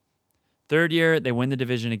 right? Third year, they win the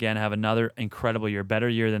division again, have another incredible year, better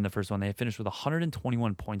year than the first one. They finished with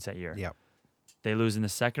 121 points that year. Yep. They lose in the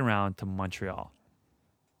second round to Montreal,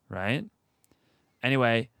 right?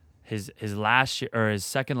 Anyway, his last year, or his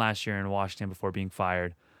second last year in Washington before being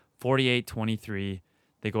fired, 48-23.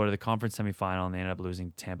 They go to the conference semifinal, and they end up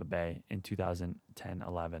losing to Tampa Bay in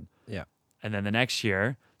 2010-11. Yeah. And then the next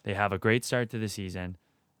year, they have a great start to the season,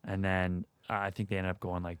 and then I think they ended up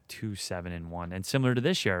going like 2-7-1, and similar to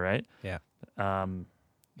this year, right? Yeah.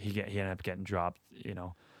 He ended up getting dropped.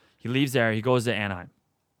 He leaves there. He goes to Anaheim.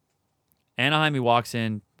 Anaheim, he walks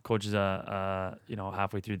in, coaches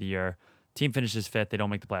halfway through the year. Team finishes 5th. They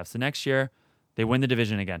don't make the playoffs. The next year, they win the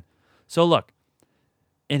division again. So look,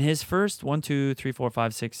 in his first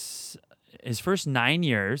his first 9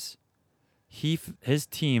 years, his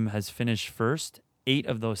team has finished first 8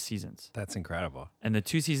 of those seasons. That's incredible. And the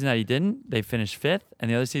 2 seasons that he didn't, they finished 5th, and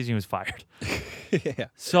the other season he was fired. Yeah.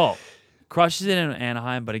 So, crushes it in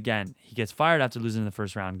Anaheim, but again, he gets fired after losing in the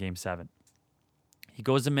first round, Game 7. He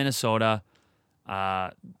goes to Minnesota.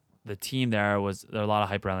 The team there was a lot of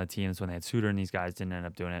hype around the team. That's when they had Suter, and these guys didn't end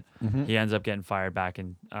up doing it. He ends up getting fired back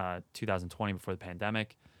in 2020 before the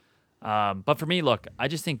pandemic. But for me, look, I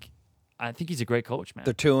think he's a great coach, man.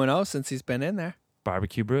 They're 2-0 since he's been in there.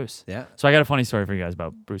 Barbecue Bruce. Yeah. So I got a funny story for you guys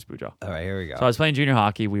about Bruce Boudreau. All right, here we go. So I was playing junior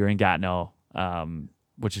hockey. We were in Gatineau,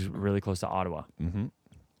 which is really close to Ottawa.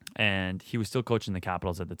 And he was still coaching the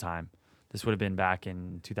Capitals at the time. This would have been back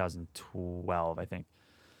in 2012, I think.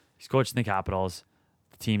 He's coaching the Capitals.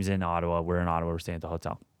 The team's in Ottawa. We're in Ottawa. We're staying at the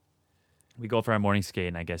hotel. We go for our morning skate,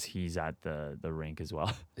 and I guess he's at the rink as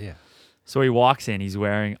well. Yeah. So he walks in. He's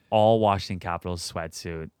wearing all Washington Capitals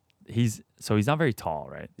sweatsuit. He's not very tall,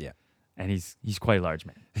 right? Yeah. And he's quite large,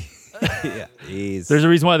 man. Yeah. There's a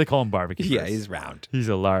reason why they call him Barbecue. Yeah, Bruce. he's round. He's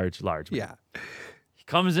a large man. Yeah. He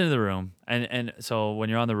comes into the room, and so when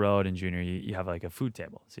you're on the road in junior, you have like a food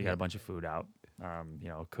table. So you got a bunch of food out,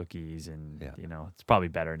 cookies, and it's probably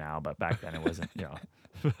better now, but back then it wasn't.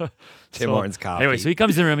 Tim Hortons coffee. Anyway, so he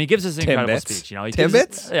comes in the room. He gives us an incredible Timbits? speech. He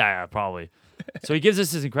Timbits? Yeah, probably. So he gives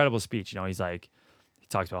us his incredible speech. He's like, he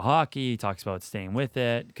talks about hockey. He talks about staying with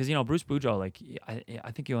it because Bruce Boudreau, like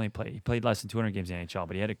I think he played less than 200 games in the NHL,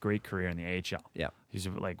 but he had a great career in the AHL. Yeah. He's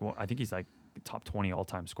like I think he's like top 20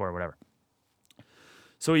 all-time scorer, whatever.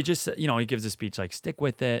 So he just he gives a speech like stick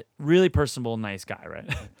with it. Really personable, nice guy, right?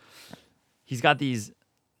 He's got these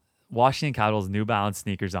Washington Capitals New Balance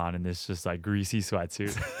sneakers on and this just like greasy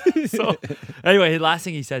sweatsuit. So anyway, the last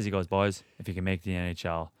thing he says, he goes, boys, if you can make the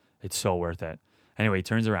NHL, it's so worth it. Anyway, he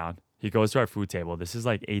turns around. He goes to our food table. This is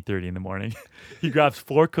like 8:30 in the morning. He grabs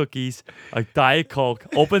 4 cookies, a Diet Coke,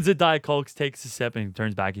 opens a Diet Coke, takes a sip, and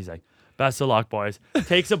turns back. He's like, best of luck, boys.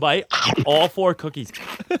 Takes a bite, all 4 cookies.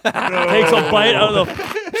 Takes a bite out of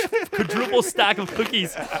the quadruple stack of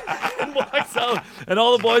cookies and walks out. And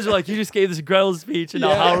all the boys are like, you just gave this incredible speech, and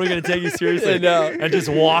now how are we going to take you seriously? I know. And just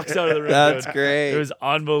walks out of the room. That's dude. great. It was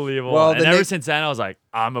unbelievable. Well, and the ever Nick- since then, I was like,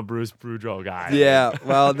 I'm a Bruce Boudreau guy. Yeah.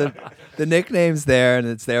 Well, the nickname's there, and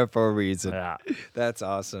it's there for a reason. Yeah. That's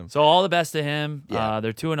awesome. So all the best to him. Yeah.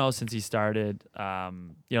 They're 2-0 since he started.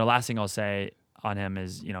 Last thing I'll say on him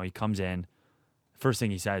is, he comes in. First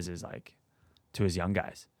thing he says is like to his young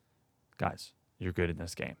guys, you're good in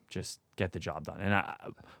this game. Just get the job done.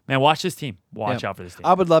 And watch this team. Watch Yeah. out for this team.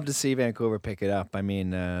 I would love to see Vancouver pick it up. I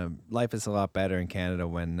mean, life is a lot better in Canada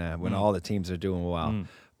when all the teams are doing well.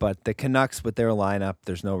 But the Canucks with their lineup,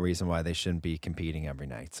 there's no reason why they shouldn't be competing every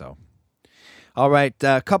night. So, all right,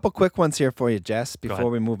 a couple quick ones here for you, Jess, before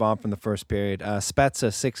ahead. we move on from the first period.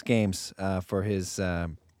 Spezza, 6 games for his.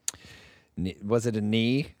 Was it a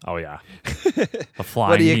knee? Oh yeah, a flying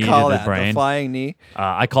What do you knee call to that? the brain. The flying knee.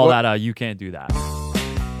 I call that you can't do that.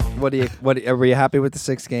 Are you happy with the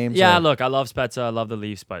 6 games? Yeah, or- look, I love Spezza, I love the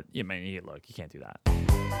Leafs, but you can't do that.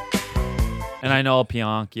 And I know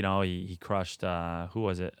Pionk, he crushed who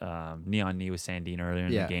was it? Knee on knee with Sandine earlier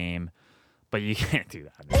in Yeah. the game, but you can't do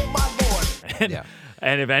that. Man. And, Yeah.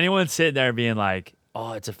 and if anyone's sitting there being like,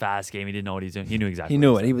 "Oh, it's a fast game," he didn't know what he's doing. He knew exactly. He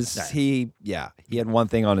knew what it. he He was was doing. he had one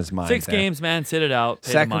thing on his mind. 6 there. games, man. Sit it out. Pay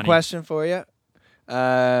the Second money. question for you.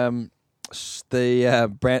 Brendan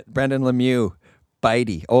Lemieux,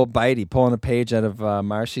 Bitey, pulling a page out of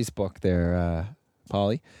Marshy's book there,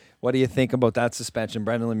 Paulie. What do you think about that suspension,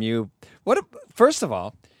 Brendan Lemieux? First of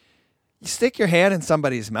all, you stick your hand in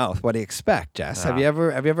somebody's mouth. What do you expect, Jess? Have you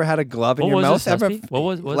ever had a glove in What your was mouth? this last week? What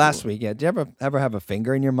was last week? Yeah. Did you ever have a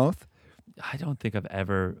finger in your mouth? I don't think I've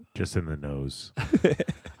ever. Just in the nose.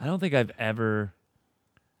 I don't think I've ever,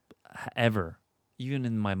 even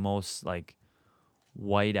in my most like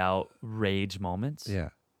white out rage moments,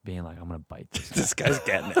 being like, I'm gonna bite this guy. This guy's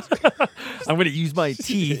getting it. I'm gonna use my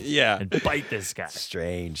teeth Yeah. and bite this guy.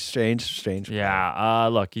 Strange. Yeah,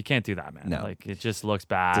 look, you can't do that, man. No. Like it just looks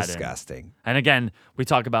bad. and- Disgusting. And again, we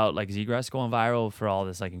talk about like Zegras going viral for all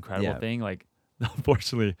this like incredible Yeah. thing. Like,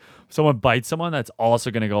 unfortunately, if someone bites someone, that's also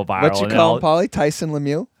gonna go viral. What you and then call all- him, Paulie? Tyson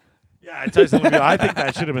Lemieux? Yeah, Tyson Lemieux, I think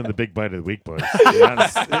that should have been the big bite of the week, boys. To be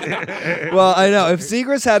honest. Well, I know. If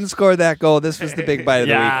Zegras hadn't scored that goal, this was the big bite of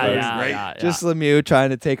the Yeah, week. yeah, boys. yeah. Just Lemieux trying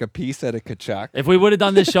to take a piece out of Kachuk. If we would have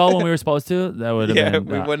done this show when we were supposed to, that would have Yeah, been.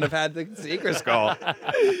 we wouldn't have had the Zegras goal.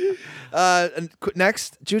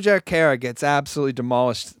 Next, Jujhar Khaira gets absolutely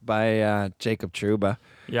demolished by Jacob Trouba.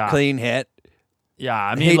 Yeah. Clean hit. Yeah,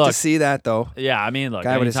 I I mean, hate look. to see that, though. Yeah, I mean, look.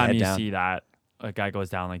 Guy with his Anytime head you down. see that a guy goes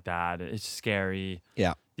down like that, it's scary.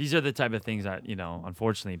 Yeah. These are the type of things that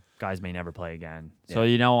unfortunately, guys may never play again. So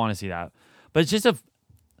you don't want to see that. But it's just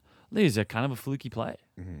it's a kind of a fluky play,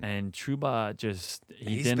 and Trouba just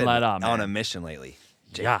He's didn't been let up. on man. a mission lately.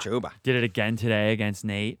 Yeah. Jacob Trouba. Did it again today against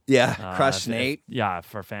Nate. Yeah, crushed if- Nate. Yeah,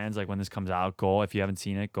 for fans, like when this comes out, if you haven't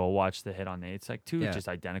seen it, go watch the hit on Nate. It's like 2 Yeah. just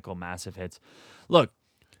identical massive hits. Look,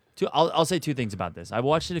 I'll say 2 things about this. I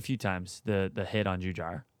watched it a few times, the hit on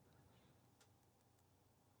Jujhar.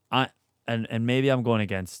 And maybe I'm going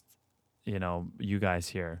against, you guys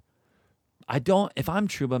here. If I'm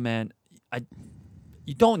Trouba, man,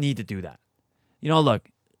 you don't need to do that. Look,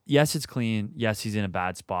 yes, it's clean. Yes, he's in a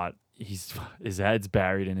bad spot. His head's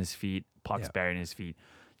buried in his feet. Puck's buried in his feet.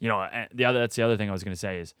 And that's the other thing I was going to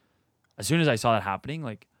say is, as soon as I saw that happening,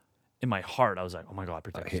 like in my heart, I was like, oh my God,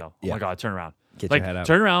 protect yourself. Oh yeah. my God, turn around. Get Like, your head up.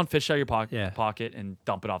 turn around, fish out your pocket, Yeah. pocket, and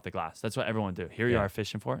dump it off the glass. That's what everyone do. Here you Yeah. are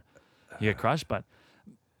fishing for it. You get crushed, but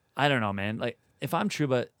I don't know, man. Like, if I'm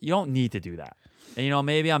Trouba, you don't need to do that. And,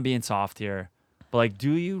 maybe I'm being soft here, but like,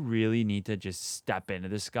 do you really need to just step into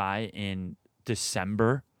this guy in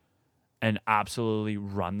December and absolutely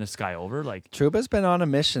run this guy over. Like Trouba's been on a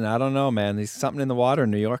mission. I don't know, man. There's something in the water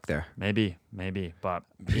in New York there. maybe, but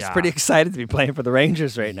He's yeah. pretty excited to be playing for the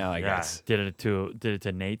Rangers right now, I Yeah, guess. did it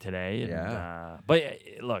to Nate today. And, Yeah. but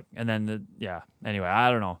look, and then Anyway,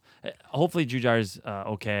 I don't know. Hopefully Jujar's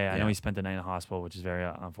okay. I know Yeah. he spent the night in the hospital, which is very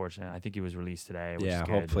unfortunate. I think he was released today. Which Yeah, is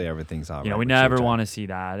good. hopefully everything's all right. You know, we with never Jujar. want to see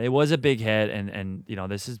that. It was a big hit, and you know,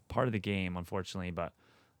 this is part of the game, unfortunately. But,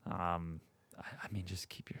 I mean, just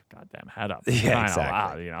keep your goddamn head up. Yeah, Crying out exactly.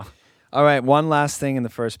 loud, you know. All right, one last thing in the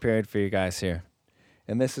first period for you guys here.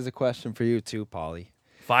 And this is a question for you too, Paulie.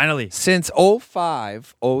 Finally, Since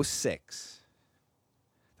 05-06,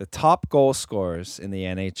 the top goal scorers in the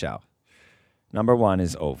NHL, number one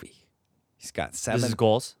is Ovi. He's got this 7 is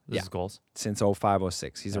goals. Yeah. This is goals. since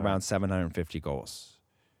 05-06. He's All right. around 750 goals.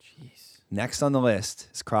 Jeez. Next on the list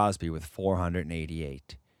is Crosby with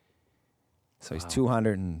 488. So he's Wow.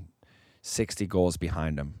 260 goals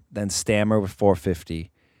behind him. Then Stammer with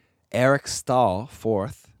 450. Eric Stahl,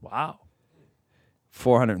 fourth, Wow.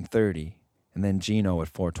 430. And then Gino at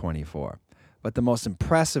 424. But the most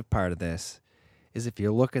impressive part of this is if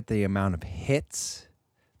you look at the amount of hits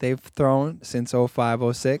they've thrown since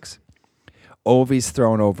 05-06, Ovi's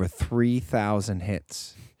thrown over 3,000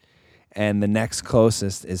 hits. And the next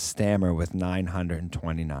closest is Stammer with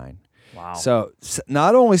 929. Wow. So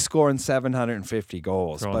not only scoring 750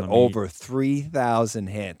 goals, Throwing but the meat. over 3,000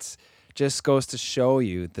 hits. Just goes to show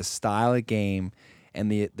you the style of game and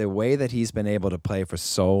the way that he's been able to play for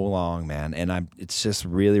so long, man. And it's just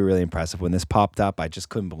really, really impressive. When this popped up, I just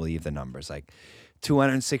couldn't believe the numbers. Like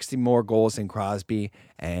 260 more goals than Crosby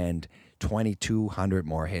and 2,200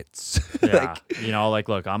 more hits. Yeah. You know, like,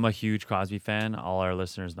 look, I'm a huge Crosby fan. All our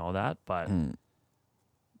listeners know that. But,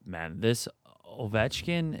 man, this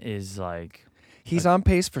Ovechkin is like, He's on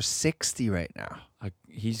pace for 60 right now.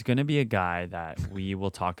 he's going to be a guy that we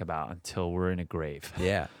will talk about until we're in a grave,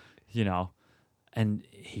 Yeah. you know? And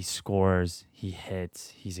he scores, he hits,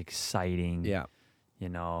 he's exciting. Yeah. You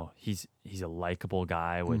know, he's a likable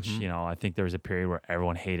guy, which, Mm-hmm. you know, I think there was a period where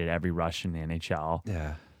everyone hated every Rush in the NHL.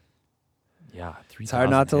 Yeah. Yeah. It's hard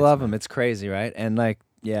not to love him. It's crazy, right? And like,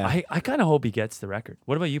 yeah. I kind of hope he gets the record.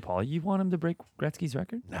 What about you, Paul? You want him to break Gretzky's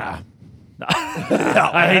record? Nah.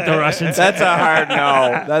 I hate the Russians. That's a hard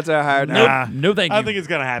no. That's a hard no. Nah. No, thank I you. don't think it's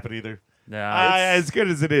gonna happen either. Yeah, As good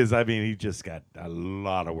as it is, I mean, he just got a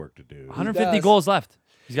lot of work to do. 150 does. goals left.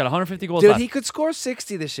 He's got 150 goals Dude, left. he could score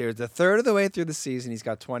 60 this year. It's a third of the way through the season. He's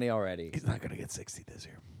got 20 already. He's not gonna get 60 this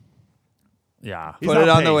year. Yeah. He's Put it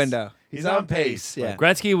on the pace. window. He's on pace. Yeah.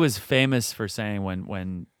 Gretzky was famous for saying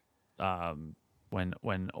when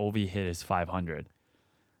Ovi hit his 500,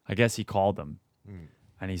 I guess he called them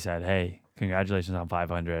and he said, "Hey, congratulations on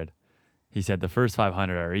 500." He said the first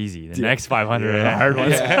 500 are easy. The next 500 are the hard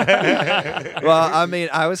ones. Well, I mean,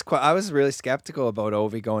 I was really skeptical about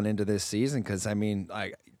Ovi going into this season because, I mean,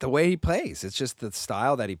 like the way he plays, it's just the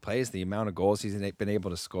style that he plays, the amount of goals he's been able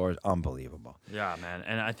to score is unbelievable. Yeah, man.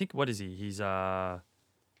 And I think, what is he? He's third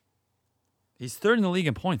in the league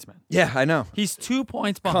in points, man. Yeah, I know. He's 2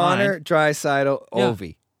 points behind. Connor, Draisaitl, Yeah.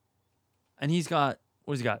 Ovi. And he's got,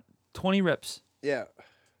 what has he got? 20 rips. Yeah,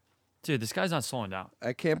 Dude, this guy's not slowing down.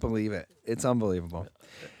 I can't believe it. It's unbelievable.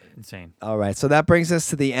 Insane. All right, so that brings us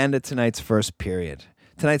to the end of tonight's first period.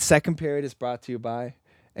 Tonight's second period is brought to you by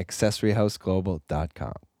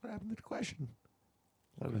AccessoryHouseGlobal.com. What happened to the question?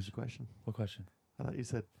 What was the question? What question? I thought you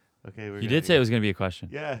said, okay. You did say it was going to be a question.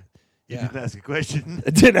 Yeah. You Yeah. didn't ask a question. I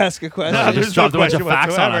did ask a question. No, No, just there's no dropped a bunch of question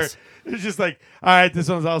facts on whatsoever. us. It's just like, all right, this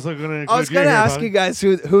one's also going to include I was going to ask you guys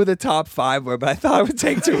who the top 5 were, but I thought it would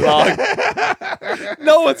take too long.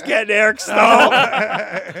 No one's getting Eric Stahl.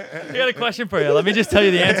 I got a question for you. Let me just tell you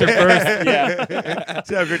the answer first. Yeah.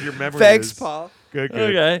 See how good your memory Thanks, is. Paul. Good,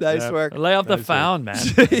 good. Okay. Nice Yeah. work. Lay off the Nice found, man.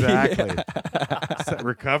 Exactly. It's that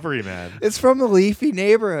recovery, man. It's from the Leafy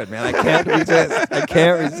neighborhood, man. I can't resist. I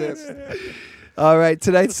can't resist. All right,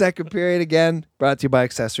 tonight's second period again brought to you by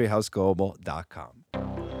AccessoryHouseGlobal.com.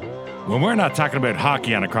 When we're not talking about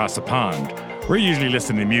hockey on Across the Pond, we're usually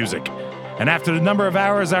listening to music. And after the number of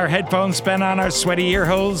hours our headphones spend on our sweaty ear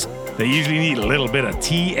holes, they usually need a little bit of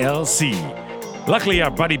TLC. Luckily, our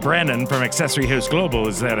buddy Brandon from Accessory House Global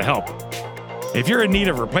is there to help. If you're in need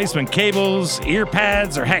of replacement cables, ear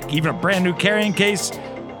pads, or heck, even a brand new carrying case,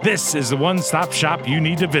 this is the one-stop shop you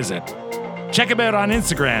need to visit. Check them out on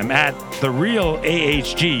Instagram at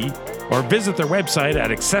TheRealAHG or visit their website at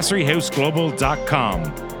AccessoryHouseGlobal.com.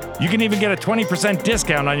 You can even get a 20%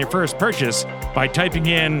 discount on your first purchase by typing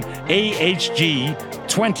in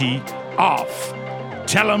AHG20 off.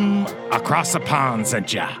 Tell them Across the Pond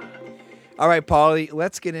sent ya. All right, Paulie,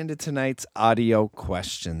 let's get into tonight's audio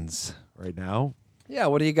questions. Right now? Yeah,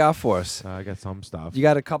 what do you got for us? I got some stuff. You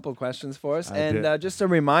got a couple of questions for us? I And did. just a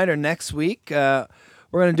reminder, next week, we're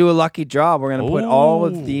going to do a lucky draw. We're going to put all Ooh.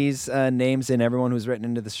 of these names in, everyone who's written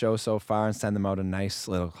into the show so far, and send them out a nice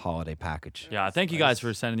little holiday package. Yeah, thank you guys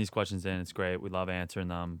for sending these questions in. It's great. We love answering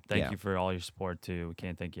them. Thank Yeah. you for all your support too. We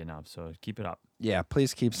can't thank you enough. So keep it up. Yeah,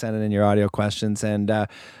 please keep sending in your audio questions. And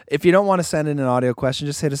if you don't want to send in an audio question,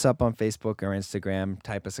 just hit us up on Facebook or Instagram.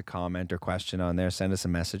 Type us a comment or question on there. Send us a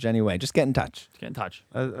message. Anyway, just get in touch. Get in touch.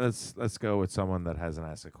 Let's go with someone that hasn't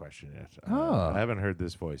asked a question yet. Oh. I haven't heard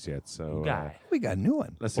this voice yet, so Guy. We got a new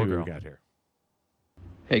one. let's see Or what girl. we got here.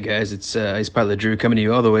 Hey guys, it's Ice Pilot Drew coming to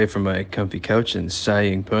you all the way from my comfy couch in Sai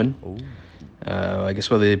Ying Pun. I guess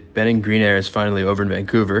the Benning Green Era is finally over in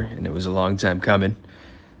Vancouver, and it was a long time coming.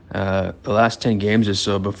 The last 10 games or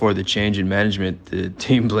so before the change in management, the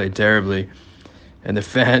team played terribly. And the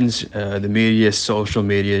fans, the media, social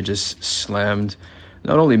media just slammed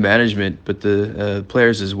not only management, but the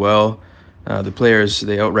players as well. The players,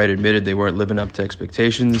 they outright admitted they weren't living up to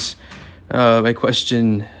expectations. My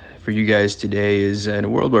question for you guys today is, in a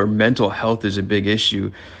world where mental health is a big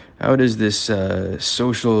issue, how does this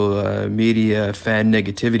social media fan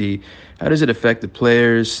negativity, how does it affect the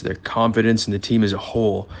players, their confidence, and the team as a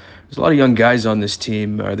whole? There's a lot of young guys on this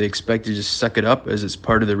team. Are they expected to just suck it up as it's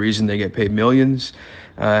part of the reason they get paid millions?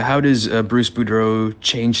 How does Bruce Boudreau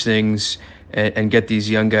change things and get these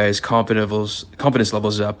young guys' confidence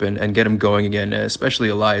levels up and get them going again, especially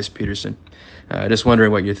Elias Peterson? Just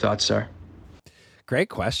wondering what your thoughts are. Great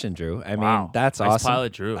question, Drew. I mean, Wow. that's Ice awesome.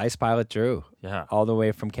 Pilot Drew. Ice Pilot Drew. Yeah. All the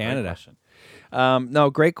way from Great Canada. question. No,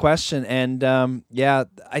 great question. And yeah,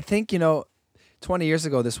 I think, 20 years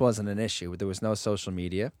ago, this wasn't an issue. There was no social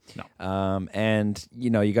media. No. And,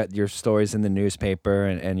 you got your stories in the newspaper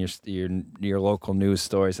and your local news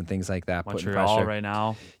stories and things like that. Putting Montreal pressure. right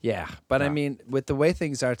now. Yeah. But I Yeah. mean, with the way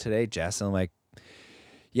things are today, Jess, and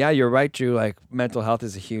yeah, you're right, Drew. Mental health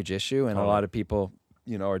is a huge issue, and a lot of people,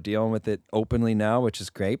 are dealing with it openly now, which is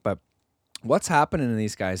great. But what's happening in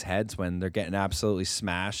these guys' heads when they're getting absolutely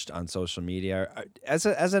smashed on social media? As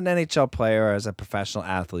an NHL player or as a professional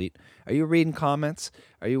athlete, are you reading comments?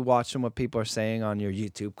 Are you watching what people are saying on your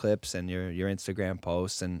YouTube clips and your Instagram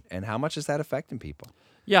posts? And how much is that affecting people?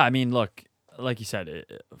 Yeah, I mean, look, like you said,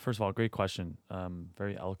 first of all, great question.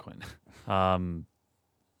 Very eloquent.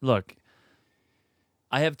 Look,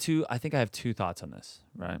 I think I have two thoughts on this,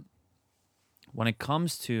 right? When it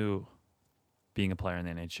comes to being a player in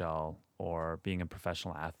the NHL or being a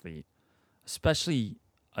professional athlete, especially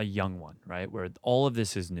a young one, right, where all of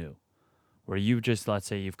this is new, where let's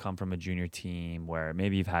say you've come from a junior team where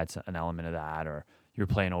maybe you've had an element of that, or you're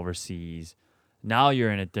playing overseas. Now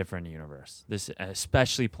you're in a different universe,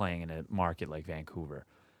 especially playing in a market like Vancouver.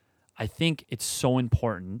 I think it's so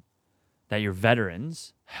important that your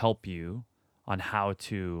veterans help you on how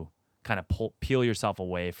to kind of peel yourself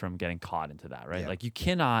away from getting caught into that, right? Yeah. Like, you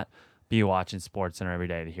cannot be watching SportsCenter every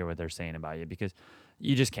day to hear what they're saying about you, because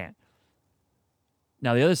you just can't.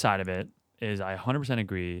 Now, the other side of it is, I 100%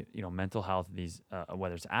 agree, mental health of these,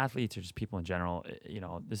 whether it's athletes or just people in general,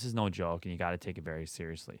 this is no joke, and you got to take it very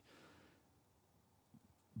seriously.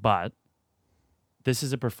 But this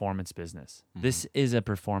is a performance business. Mm-hmm. This is a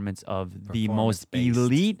performance of the most Performance-based.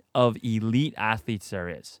 elite of elite athletes there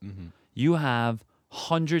is. Mm-hmm. You have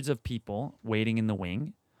hundreds of people waiting in the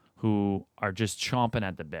wing who are just chomping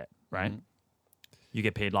at the bit, right? Mhm. You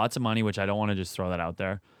get paid lots of money, which I don't want to just throw that out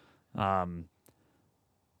there.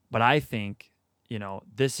 But I think,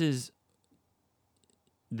 this is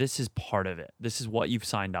part of it. This is what you've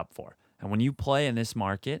signed up for. And when you play in this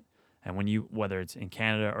market, and whether it's in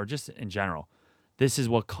Canada or just in general, this is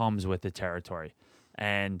what comes with the territory.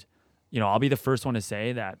 And, I'll be the first one to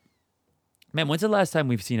say that, man, when's the last time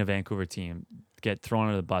we've seen a Vancouver team get thrown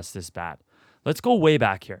under the bus this bad? Let's go way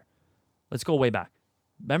back here. Let's go way back.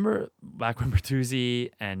 Remember back when Bertuzzi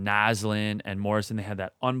and Naslin and Morrison, they had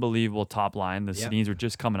that unbelievable top line. The Yep. Sedins were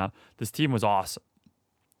just coming up. This team was awesome,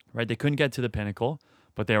 right? They couldn't get to the pinnacle,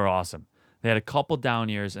 but they were awesome. They had a couple down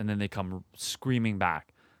years, and then they come screaming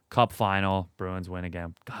back. Cup final, Bruins win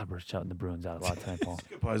again. God, we're shutting the Bruins out a lot tonight, Paul.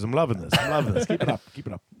 Good boys, I'm loving this. Keep it up. Keep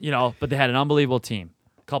it up. But they had an unbelievable team.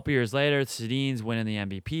 A couple years later, the Sedins winning the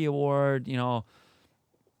MVP award.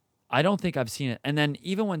 I don't think I've seen it. And then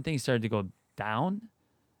even when things started to go down,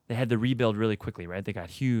 they had to rebuild really quickly, right? They got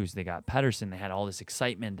Hughes, they got Pedersen, they had all this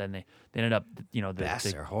excitement. Then they ended up,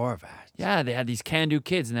 Besser, Horvat. yeah, they had these can-do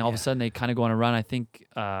kids, and then all of a sudden they kind of go on a run. I think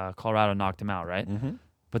Colorado knocked them out, right? Mm-hmm.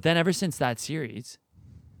 But then ever since that series,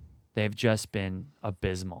 they've just been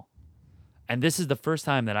abysmal. And this is the first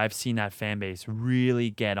time that I've seen that fan base really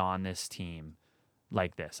get on this team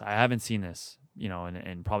like this. I haven't seen this,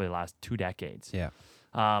 in probably the last 2 decades. Yeah.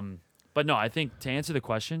 But no, I think to answer the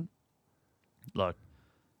question, look,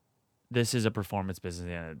 this is a performance business at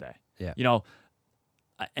the end of the day. Yeah.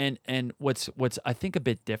 And what's I think a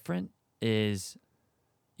bit different is,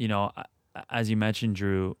 as you mentioned,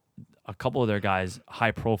 Drew, a couple of their guys,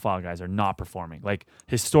 high profile guys, are not performing, like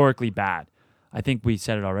historically bad. I think we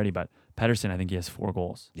said it already, but Pedersen, I think he has 4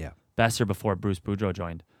 goals. Yeah. Besser, before Bruce Boudreau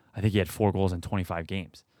joined, I think he had 4 goals in 25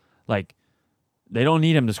 games. Like, they don't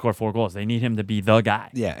need him to score 4 goals. They need him to be the guy.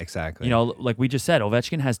 Yeah, exactly. Like we just said,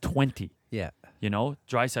 Ovechkin has 20. Yeah,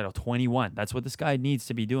 Draisaitl 21. That's what this guy needs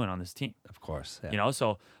to be doing on this team. of course. Yeah.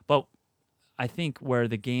 But I think where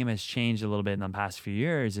the game has changed a little bit in the past few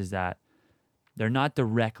years is that they're not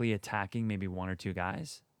directly attacking maybe 1 or 2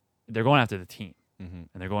 guys. They're going after the team, and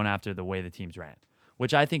they're going after the way the team's ran,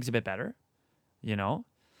 which I think is a bit better,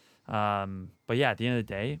 But yeah, at the end of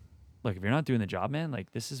the day, look, if you're not doing the job, man,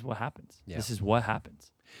 like this is what happens. Yeah. This is what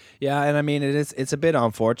happens. Yeah, and I mean it's a bit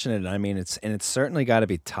unfortunate. I mean it's certainly got to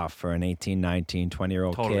be tough for an 18, 19,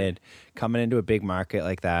 20-year-old Totally. kid coming into a big market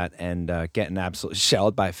like that and getting absolutely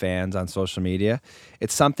shelled by fans on social media.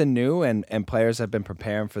 It's something new, and players have been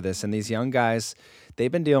preparing for this, and these young guys,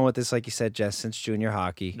 they've been dealing with this, like you said, Jess, since junior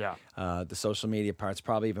hockey. Yeah. The social media part's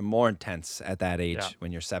probably even more intense at that age Yeah.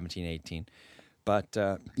 when you're 17, 18. But,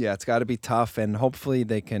 yeah, it's got to be tough, and hopefully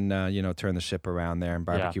they can, turn the ship around there, and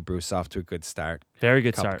Barbecue Bruce off to a good start. Very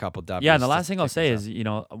good Couple- start. couple W's Yeah, and the to last thing I'll pick say this is,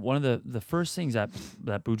 one of the first things that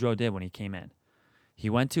Boudreau did when he came in, he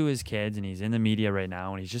went to his kids, and he's in the media right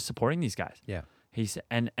now, and he's just supporting these guys. Yeah. He's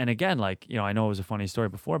and again, like, I know it was a funny story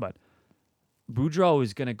before, but Boudreau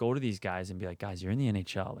is gonna go to these guys and be like, guys, you're in the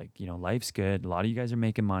NHL, like, life's good. A lot of you guys are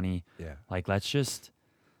making money. Yeah. Like, let's just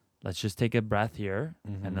take a breath here,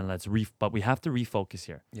 and then but we have to refocus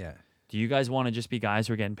here. Yeah. Do you guys want to just be guys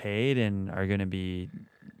who are getting paid and are going to be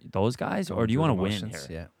those guys, or do you want to win here?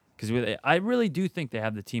 Yeah. Because I really do think they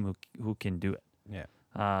have the team who can do it. Yeah.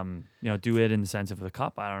 Do it in the sense of the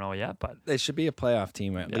cup. I don't know yet, but They should be a playoff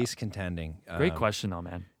team, or at Yeah. least contending. great question though,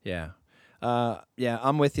 man. Yeah. Yeah,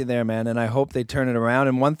 I'm with you there, man, and I hope they turn it around.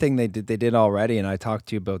 And one thing they did already, and I talked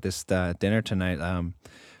to you about this dinner tonight,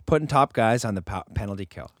 putting top guys on the penalty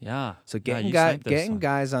kill. Yeah. So Yeah, getting you sniped this getting one.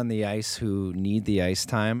 guys on the ice who need the ice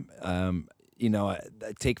time.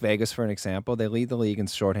 Take Vegas for an example. They lead the league in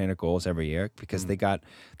shorthanded goals every year because they got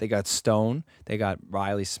Stone, they got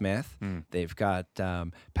Riley Smith, they've got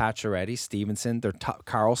Pacioretty, Stevenson, they're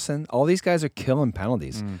Carlson. All these guys are killing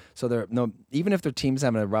penalties. So even if their team's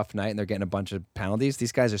having a rough night and they're getting a bunch of penalties,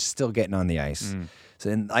 these guys are still getting on the ice. So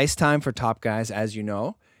in ice time for top guys, as you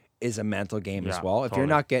know, is a mental game as Yeah, well. If you're totally.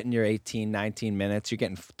 not getting your 18, 19 minutes, you're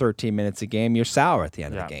getting 13 minutes a game, you're sour at the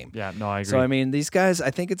end Yeah. of the game. Yeah. No, I agree. So, I mean, these guys,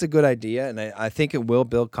 I think it's a good idea, and I think it will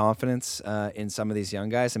build confidence in some of these young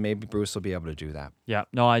guys, and maybe Bruce will be able to do that. Yeah,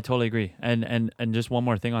 no, I totally agree. And just one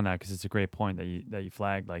more thing on that, because it's a great point that you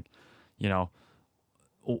flagged. Like,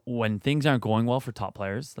 when things aren't going well for top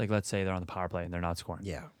players, like let's say they're on the power play and they're not scoring.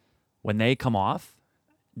 Yeah. When they come off,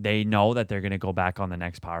 they know that they're going to go back on the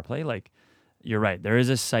next power play. Like, you're right. There is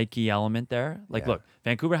a psyche element there. Like, Yeah. look,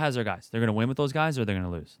 Vancouver has their guys. They're going to win with those guys or they're going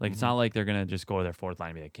to lose. Like, it's not like they're going to just go to their fourth line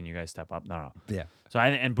and be like, can you guys step up? No. Yeah. So,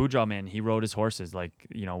 and Boudreau, man, he rode his horses. Like,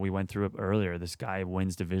 we went through it earlier. This guy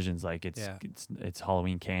wins divisions. Like, it's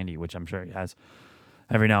Halloween candy, which I'm sure he has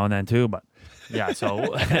every now and then too. But yeah,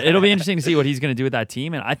 so it'll be interesting to see what he's going to do with that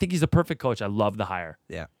team. And I think he's the perfect coach. I love the hire.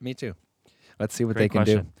 Yeah, me too. Let's see what Great they can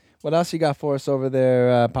do. question. What else you got for us over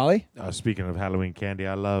there, Polly? Speaking of Halloween candy,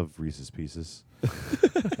 I love Reese's Pieces.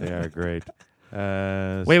 They are great.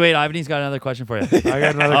 Wait, Ivan's got another question for you. I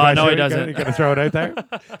got another Oh, question. no, he You doesn't. gonna throw it out there?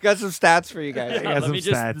 Got some stats for you guys. I got Let some me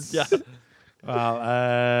just- stats. yeah. Well,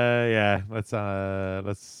 yeah.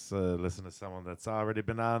 Let's listen to someone that's already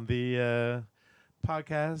been on the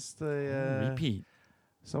podcast. Repeat.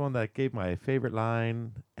 Someone that gave my favorite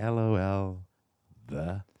line, LOL,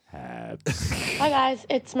 the Habs. Hi guys,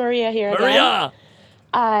 it's Maria here again. Maria!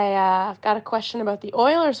 I got a question about the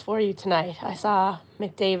Oilers for you tonight. I saw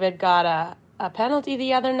McDavid got a penalty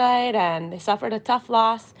the other night and they suffered a tough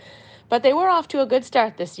loss, but they were off to a good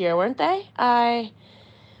start this year, weren't they? I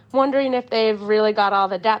wondering if they've really got all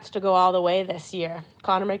the depth to go all the way this year.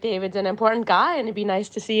 Connor McDavid's an important guy and it'd be nice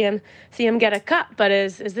to see him get a cup, but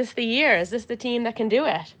is this the year? Is this the team that can do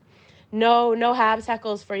it? No Habs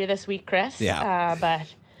heckles for you this week, Chris. Yeah.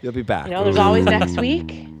 But You'll be back. there's always next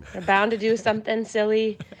week. They're bound to do something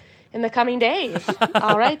silly in the coming days.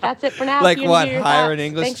 All right, that's it for now. Like See you what? in your Hire an thoughts.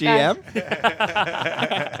 English Thanks, guys.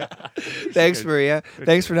 GM? Thanks, Maria.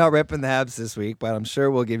 Thanks for not ripping the Habs this week, but I'm sure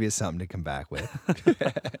we'll give you something to come back with. Do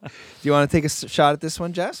you want to take a shot at this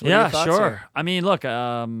one, Jess? What are your Yeah, thoughts sure. here? I mean, look,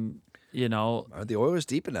 you know, Are the Oilers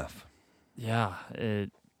deep enough? yeah,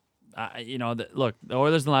 look, the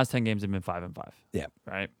Oilers in the last 10 games have been 5-5. Yeah.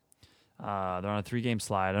 Right. They're on a 3-game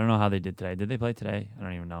slide. I don't know how they did today. Did they play today? I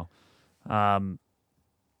don't even know.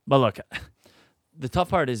 But look, the tough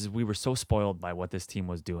part is we were so spoiled by what this team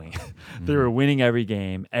was doing. They were winning every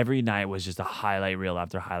game. Every night was just a highlight reel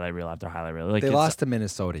after highlight reel after highlight reel. Like They lost to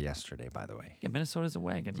Minnesota yesterday, by the way. Yeah, Minnesota's a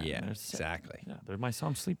wagon. Man. Yeah, They're sick. exactly. Yeah, they're my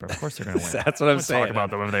Psalm sleeper. Of course they're going to win. That's what I'm Let's saying. talk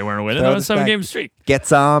about them if they weren't winning. Throw They're on a this back. 7-game streak.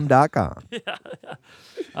 Getsom.com.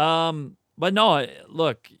 But no,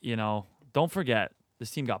 look, don't forget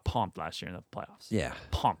this team got pumped last year in the playoffs. Yeah.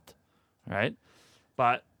 Pumped, right?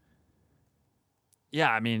 But yeah,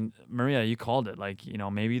 I mean, Maria, you called it. Like,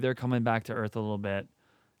 maybe they're coming back to earth a little bit.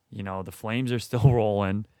 The Flames are still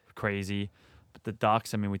rolling crazy. But the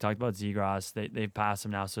Ducks, I mean, we talked about Zegras. They've passed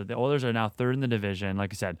them now. So the Oilers are now third in the division.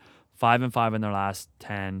 Like I said, 5-5 in their last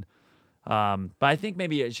 10. But I think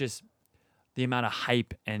maybe it's just the amount of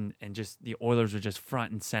hype and just the Oilers are just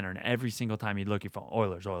front and center. And every single time you look, your phone,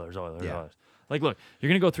 Oilers. Like, look, you're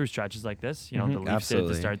going to go through stretches like this. The Leafs did at the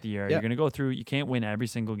absolutely. start of the year. Yep. You're going to go through. You can't win every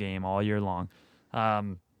single game all year long. But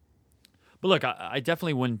look, I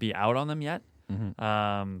definitely wouldn't be out on them yet.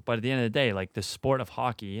 But at the end of the day, like the sport of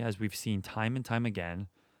hockey, as we've seen time and time again,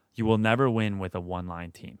 you will never win with a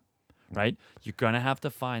one-line team, right? You're going to have to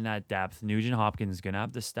find that depth. Nugent Hopkins is going to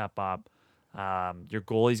have to step up. Your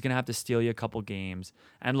goalie's going to have to steal you a couple games.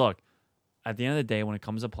 And look, at the end of the day, when it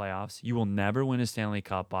comes to playoffs, you will never win a Stanley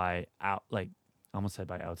Cup by I almost said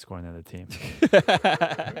by outscoring the other team.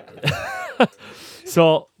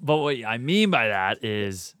 So, but what I mean by that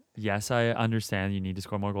is, yes, I understand you need to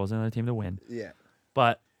score more goals than the other team to win. Yeah.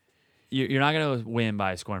 But you're not going to win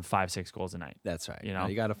by scoring 5-6 goals a night. That's right. You know?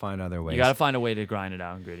 You got to find other ways. You got to find a way to grind it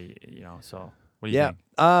out and gritty, So, what do you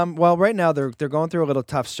think? Well, right now they're going through a little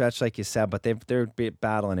tough stretch, like you said, but they're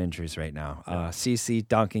battling injuries right now. CC,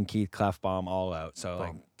 Duncan, Keith, Clefbaum, all out. So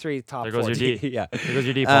like 3 top There goes 4 your D. Yeah. There goes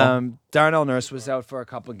your D, Paul. Darnell Nurse was out for a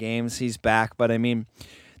couple games. He's back, but I mean,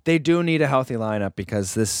 they do need a healthy lineup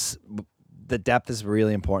because the depth is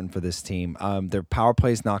really important for this team. Their power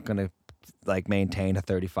play is not going to maintain a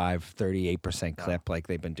 38% clip like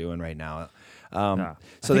they've been doing right now.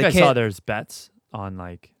 So I saw there's bets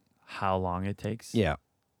on how long it takes. Yeah.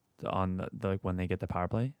 On the when they get the power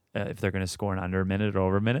play, if they're going to score in under a minute or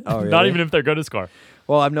over a minute. Oh, really? Not even if they're going to score.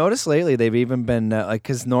 Well, I've noticed lately they've even been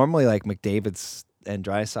because normally McDavid's and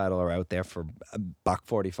Draisaitl are out there for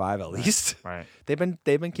 $1.45 at least. Right.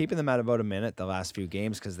 They've been keeping them at about a minute the last few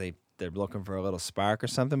games because they're looking for a little spark or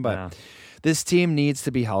something. But this team needs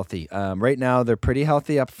to be healthy. Right now they're pretty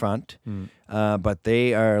healthy up front, but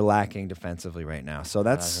they are lacking defensively right now. So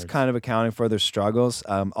that's kind of accounting for their struggles.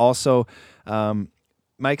 Also,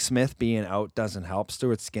 Mike Smith being out doesn't help.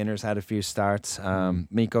 Stuart Skinner's had a few starts.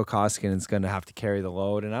 Mikko Koskinen's going to have to carry the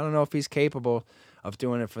load, and I don't know if he's capable of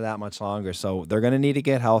doing it for that much longer. So they're going to need to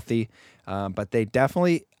get healthy. But they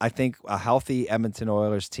definitely, I think a healthy Edmonton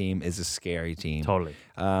Oilers team is a scary team. Totally.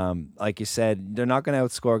 Like you said, they're not going to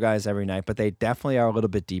outscore guys every night, but they definitely are a little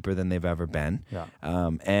bit deeper than they've ever been. Yeah.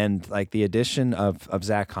 And the addition of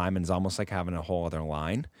Zach Hyman is almost like having a whole other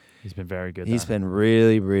line. He's been very good. He's been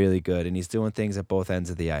really, really good, and he's doing things at both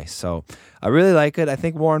ends of the ice. So I really like it. I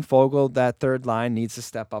think Warren Fogle, that third line, needs to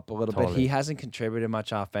step up a little bit. He hasn't contributed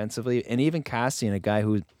much offensively, and even Cassian, a guy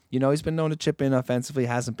who he's been known to chip in offensively,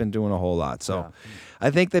 hasn't been doing a whole lot. So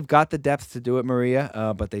I think they've got the depth to do it,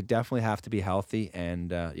 Maria, but they definitely have to be healthy,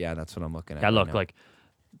 and that's what I'm looking at. Yeah, look, right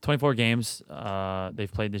now. 24 games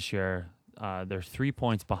they've played this year. They're 3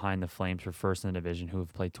 points behind the Flames for first in the division, who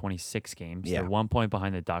have played 26 games. Yeah. They're 1 point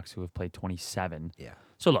behind the Ducks, who have played 27. Yeah.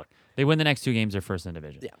 So, look, they win the next 2 games, they're first in the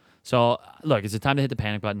division. Yeah. So, look, is it time to hit the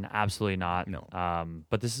panic button? Absolutely not. No.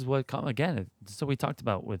 But this is what, this is what we talked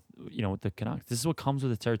about with the Canucks. This is what comes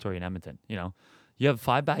with the territory in Edmonton. You have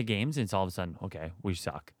 5 bad games, and it's all of a sudden, okay, we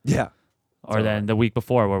suck. Yeah. Or then the week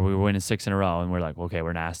before where we were winning 6 in a row, and we're like, okay,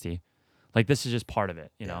 we're nasty. This is just part of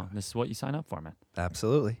it, know. This is what you sign up for, man.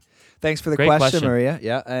 Absolutely. Thanks for the Great question, Maria.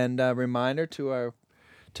 Yeah, and reminder to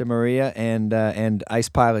Maria and Ice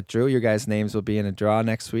Pilot Drew, your guys' names will be in a draw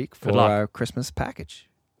next week for our Christmas package.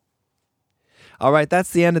 All right,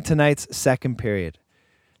 that's the end of tonight's second period.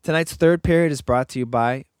 Tonight's third period is brought to you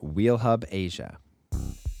by WheelHub Asia.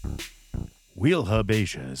 WheelHub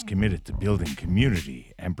Asia is committed to building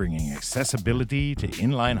community and bringing accessibility to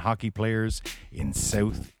inline hockey players in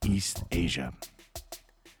Southeast Asia.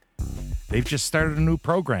 They've just started a new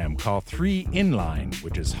program called 3 Inline,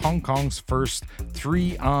 which is Hong Kong's first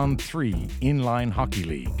 3-on-3 inline hockey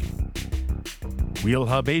league.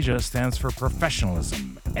 WheelHub Asia stands for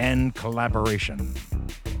professionalism and collaboration.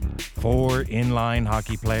 For inline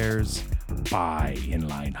hockey players, by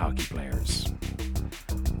inline hockey players.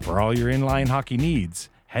 For all your inline hockey needs,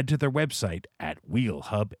 head to their website at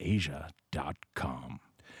wheelhubasia.com.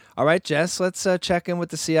 All right, Jess, let's check in with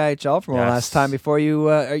the CIHL from one Yes. last time before you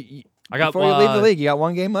before you leave the league. You got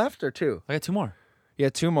one game left or two? I got 2 more. Yeah,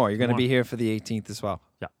 2 more. You're going to more. be here for the 18th as well.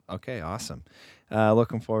 Yeah. Okay, awesome.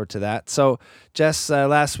 Looking forward to that. So, Jess,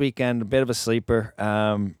 last weekend, a bit of a sleeper.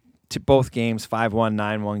 To both games, 5-1,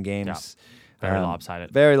 9-1 games. Very lopsided.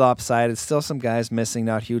 Very lopsided. Still some guys missing,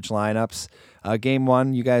 not huge lineups. Game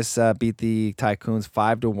 1, you guys beat the Tycoons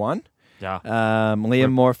 5-1. Yeah.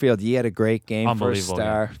 Liam Moorfield, he had a great game. First Unbelievable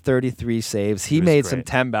star, 33 saves. He was made some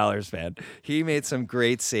great. $10, man. He made some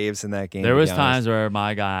great saves in that game. There to be was honest. times where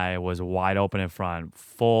my guy was wide open in front,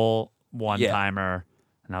 full one-timer,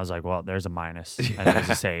 and I was like, well, there's a minus. And it was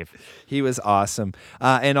a save. He was awesome.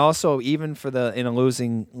 And also, even for in a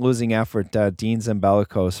losing effort, Dean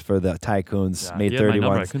Zambellicos for the Tycoons Yeah, made he had my number.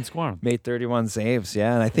 31. I couldn't score him. Made 31 saves,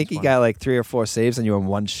 yeah. And I think he score got like 3 or 4 saves and you were in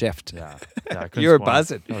one shift. Yeah. I couldn't You were score him.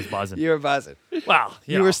 buzzing. I was buzzing. You were buzzing. Wow.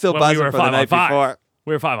 You were still buzzing for the night before.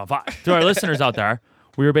 We were 5-on-5. To our listeners out there,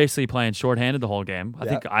 we were basically playing shorthanded the whole game. I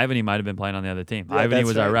think Yep. Ivany might have been playing on the other team. Yeah, Ivany that's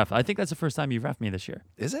was our right. ref. I think that's the first time you've ref me this year.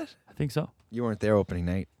 Is it? I think so. You weren't there opening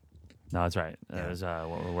night. No, that's right. That was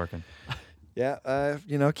what we're working. Yeah,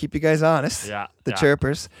 keep you guys honest. Yeah, The yeah.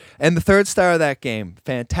 chirpers. And the third star of that game,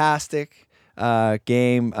 fantastic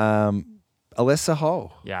game, Alyssa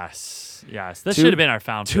Ho. Yes. This Two- should have been our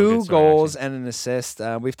found. feel-good 2 story, goals actually. and an assist.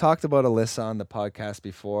 We've talked about Alyssa on the podcast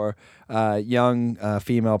before. Young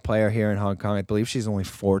female player here in Hong Kong. I believe she's only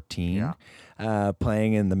 14.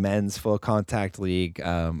 Playing in the men's full contact league.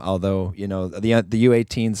 Although the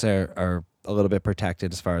U18s are a little bit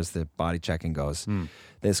protected as far as the body checking goes.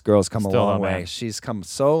 This girl's come Still a long a way. man. She's come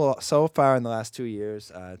so far in the last 2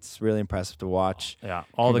 years. It's really impressive to watch. Yeah.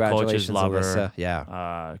 All the coaches Congratulations, love Alyssa. her.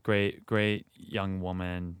 Yeah. Great young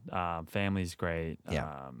woman. Family's great.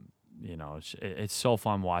 Yeah. It's so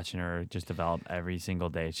fun watching her just develop every single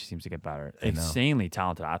day. She seems to get better. I know. Insanely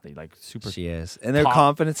talented athlete, like super. She is. And their top.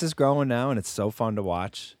 confidence is growing now, and it's so fun to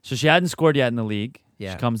watch. So she hadn't scored yet in the league.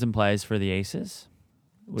 Yeah. She comes and plays for the Aces.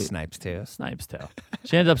 Snipes, too. Snipes too.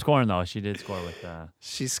 She ended up scoring though. She did score with.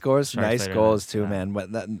 She scores Sharks nice later goals, than- too, yeah. man. But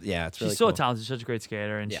it's really She's so cool. talented. She's such a great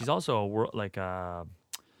skater, and Yeah. she's also a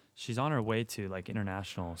she's on her way to like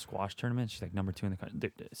international squash tournaments. She's like number 2 in the country.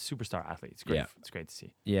 Superstar athlete. It's great. Yeah. It's great to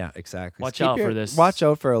see. Yeah, exactly. Watch Keep out for this. Watch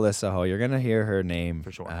out for Alyssa Ho. You're going to hear her name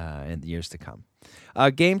For sure. in the years to come.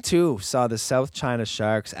 Game 2 saw the South China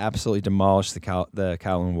Sharks absolutely demolish the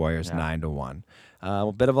Kowloon Warriors Yeah. 9-1.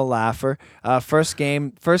 A bit of a laugher. First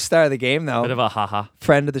star of the game, though. Bit of a haha.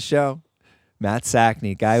 Friend of the show, Matt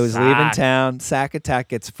Sackney. Guy who's leaving Sack. town. Sack Attack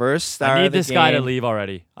gets first star I of need the this guy to game. leave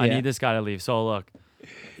already. I Yeah. need this guy to leave. So look,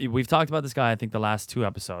 we've talked about this guy. I think the last 2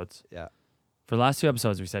 episodes. Yeah. For the last 2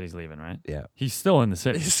 episodes, we said he's leaving, right? Yeah. He's still in the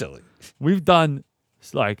city. He's silly. We've done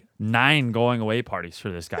like 9 going away parties for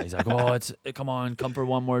this guy. He's like, oh, come for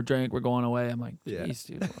one more drink. We're going away. I'm like, Yeah. jeez,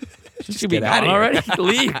 dude. Just be get outta gone here. already.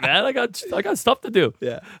 Leave, man. I got stuff to do.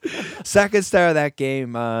 Yeah. Second star of that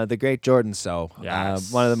game, the great Jordan So.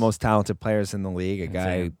 Yes. One of the most talented players in the league. A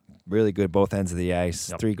guy Insane. really good both ends of the ice.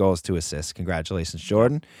 Yep. 3 goals, 2 assists. Congratulations,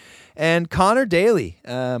 Jordan. And Connor Daly,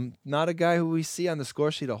 not a guy who we see on the score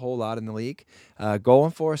sheet a whole lot in the league. Goal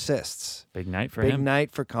and 4 assists. Big night for Big him. night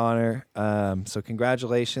for Connor. So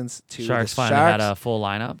congratulations to Sharks the finally Sharks. had a full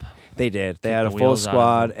lineup. They did. They Took had the a full wheels out of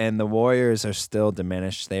squad, them. and the Warriors are still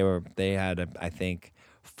diminished. They had, I think,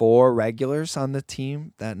 4 regulars on the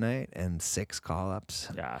team that night and 6 call-ups.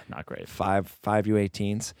 Yeah, not great. Five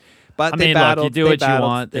U18s. But I they mean, battled. look, you do they what you battled.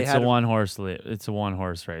 want. They It's had a one-horse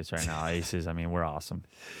race right now. Aces. I mean, we're awesome.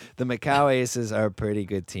 The Macau Aces are a pretty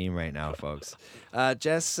good team right now, folks.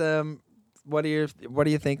 Jess, what are you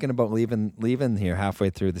thinking about leaving here halfway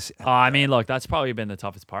through this? I mean, look, that's probably been the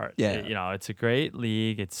toughest part. Yeah. It's a great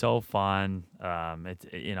league. It's so fun.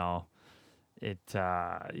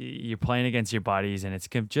 You're playing against your buddies, and it's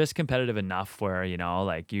just competitive enough where you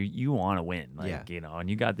want to win, and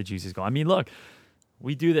you got the juices going. I mean, look,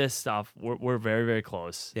 we do this stuff. We're very, very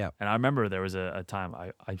close. Yeah. And I remember there was a time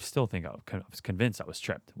I still think I was convinced I was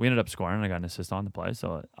tripped. We ended up scoring, and I got an assist on the play,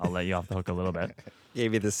 so I'll let you off the hook a little bit.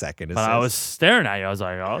 Gave you the second But assist. I was staring at you. I was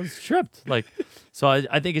like, I was tripped. So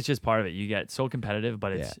I think it's just part of it. You get so competitive,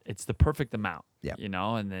 but it's the perfect amount. Yeah.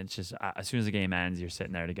 And then it's just as soon as the game ends, you're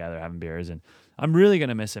sitting there together having beers, and I'm really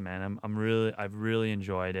gonna miss it, man. I've really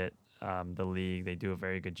enjoyed it. The league, they do a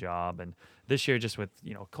very good job, and this year just with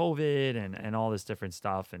COVID and all this different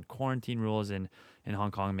stuff and quarantine rules in Hong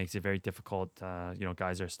Kong makes it very difficult.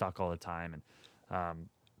 Guys are stuck all the time, and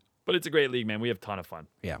But it's a great league, man. We have a ton of fun.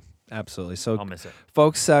 Yeah, absolutely. So, I'll miss it.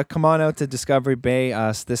 folks, come on out to Discovery Bay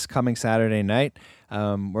this coming Saturday night.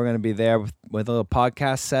 We're going to be there with a little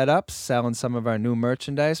podcast setup, selling some of our new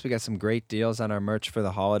merchandise. We got some great deals on our merch for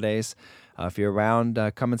the holidays. If you're around,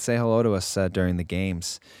 come and say hello to us during the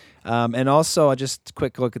games. And also, just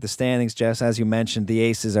quick look at the standings, Jess. As you mentioned, the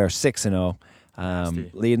Aces are 6-0.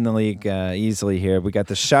 Leading the league easily here. We got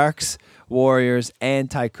the Sharks, Warriors, and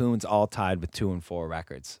Tycoons all tied with 2-4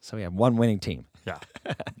 records. So we have one winning team. Yeah.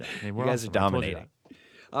 You guys are dominating.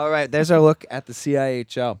 All right, there's our look at the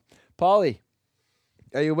CIHL. Paulie,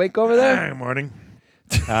 are you awake over there? Good morning.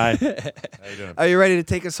 Hi. How you doing? Are you ready to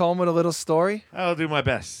take us home with a little story? I'll do my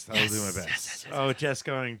best. Oh, just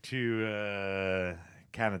going to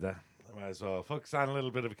Canada. I might as well focus on a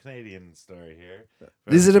little bit of a Canadian story here.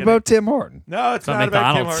 Is it about Tim Horton? No, it's About not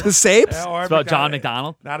about Tim McDonald's. The Hortons. Sabes? Or It's about John McDonald.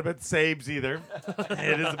 McDonald. Not about the Sabes either.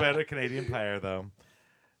 It is about a Canadian player, though.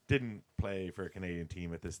 Didn't play for a Canadian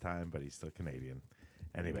team at this time, but he's still Canadian.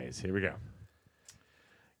 Anyways, here we go.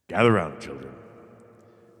 Gather round, children.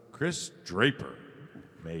 Chris Draper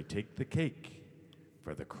may take the cake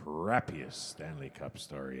for the crappiest Stanley Cup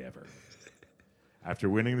story ever. After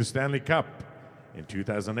winning the Stanley Cup in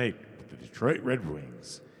 2008 with the Detroit Red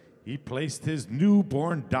Wings, he placed his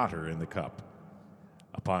newborn daughter in the cup.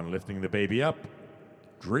 Upon lifting the baby up,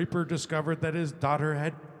 Draper discovered that his daughter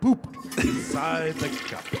had pooped inside the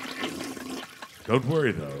cup. Don't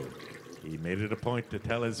worry, though. He made it a point to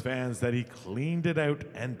tell his fans that he cleaned it out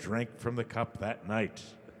and drank from the cup that night.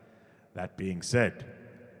 That being said,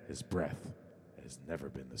 his breath has never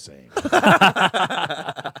been the same.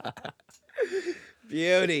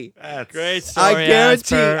 Beauty. That's Great story.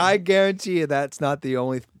 I guarantee you that's not the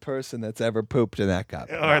only person that's ever pooped in that cup.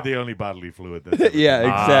 Or the only bodily fluid that's ever Yeah, been.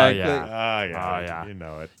 exactly. yeah. Ah, yeah. yeah. You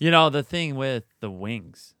know it. You know, the thing with the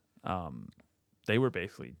Wings, they were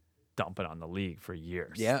basically dumping on the league for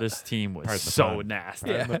years. Yeah. This team was Pardon the so pun.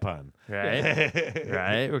 nasty. Pardon the pun. Right?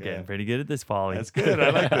 Right? We're getting pretty good at this, Paulie. That's good.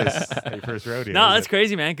 I like this. Your first rodeo. No, is that's it?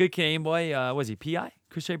 crazy, man. Good Canadian boy. Was he PI?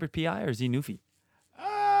 Chris Draper PI, or is he Newfie?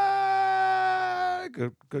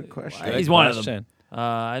 Good question. He's one of them.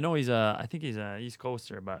 I know he's I think he's a East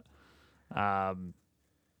Coaster, but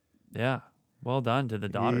yeah. Well done to the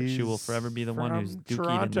daughter. She will forever be the one who's from dookie.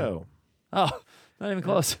 Toronto. Oh, not even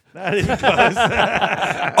close. Not even close.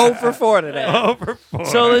 0 for 4 today. Over 4.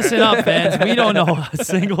 So listen up, fans. We don't know a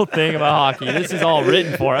single thing about hockey. This is all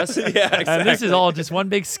written for us. Yeah, exactly. And this is all just one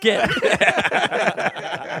big skit.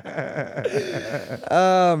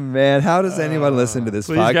 Oh, man. How does anyone listen to this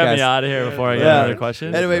Please podcast? get me out of here before I get another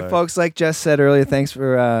question. Anyway, folks, like Jess said earlier, thanks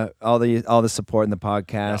for all the support in the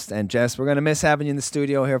podcast. And Jess, we're gonna miss having you in the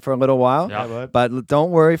studio here for a little while. Yeah. But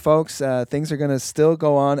don't worry, folks. Things are gonna still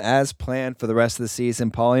go on as planned for the rest of the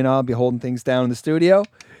season. Paulie and I'll be holding things down in the studio,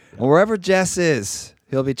 and wherever Jess is,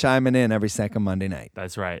 he'll be chiming in every second Monday night.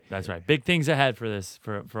 That's right. That's right. Big things ahead for this,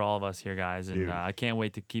 for all of us here, guys. And I can't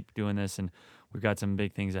wait to keep doing this. And we've got some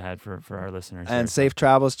big things ahead for our listeners. And here. safe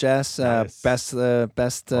travels, Jess. Yes. Best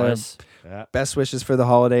Boys, best wishes for the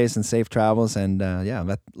holidays and safe travels. And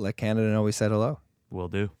let Canada know we said hello. will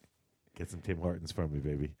do. Get some Tim Hortons for me,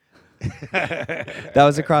 baby. That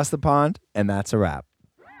was Across the Pond, and that's a wrap.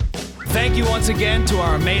 Thank you once again to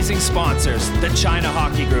our amazing sponsors, the China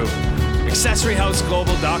Hockey Group,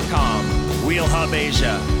 AccessoryHouseGlobal.com, Wheel Hub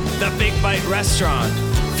Asia, The Big Bite Restaurant,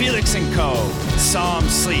 Felix & Co., Psalm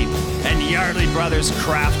Sleep, and Yardley Brothers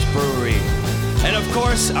Craft Brewery. And of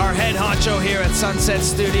course, our head honcho here at Sunset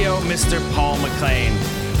Studio, Mr. Paul McLean.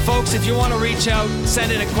 Folks, if you want to reach out,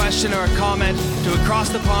 send in a question or a comment to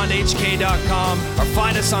AcrossThePondHK.com or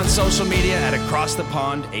find us on social media at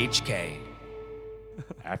AcrossThePondHK.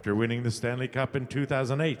 After winning the Stanley Cup in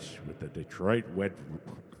 2008 with the Detroit Red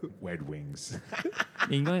Wings.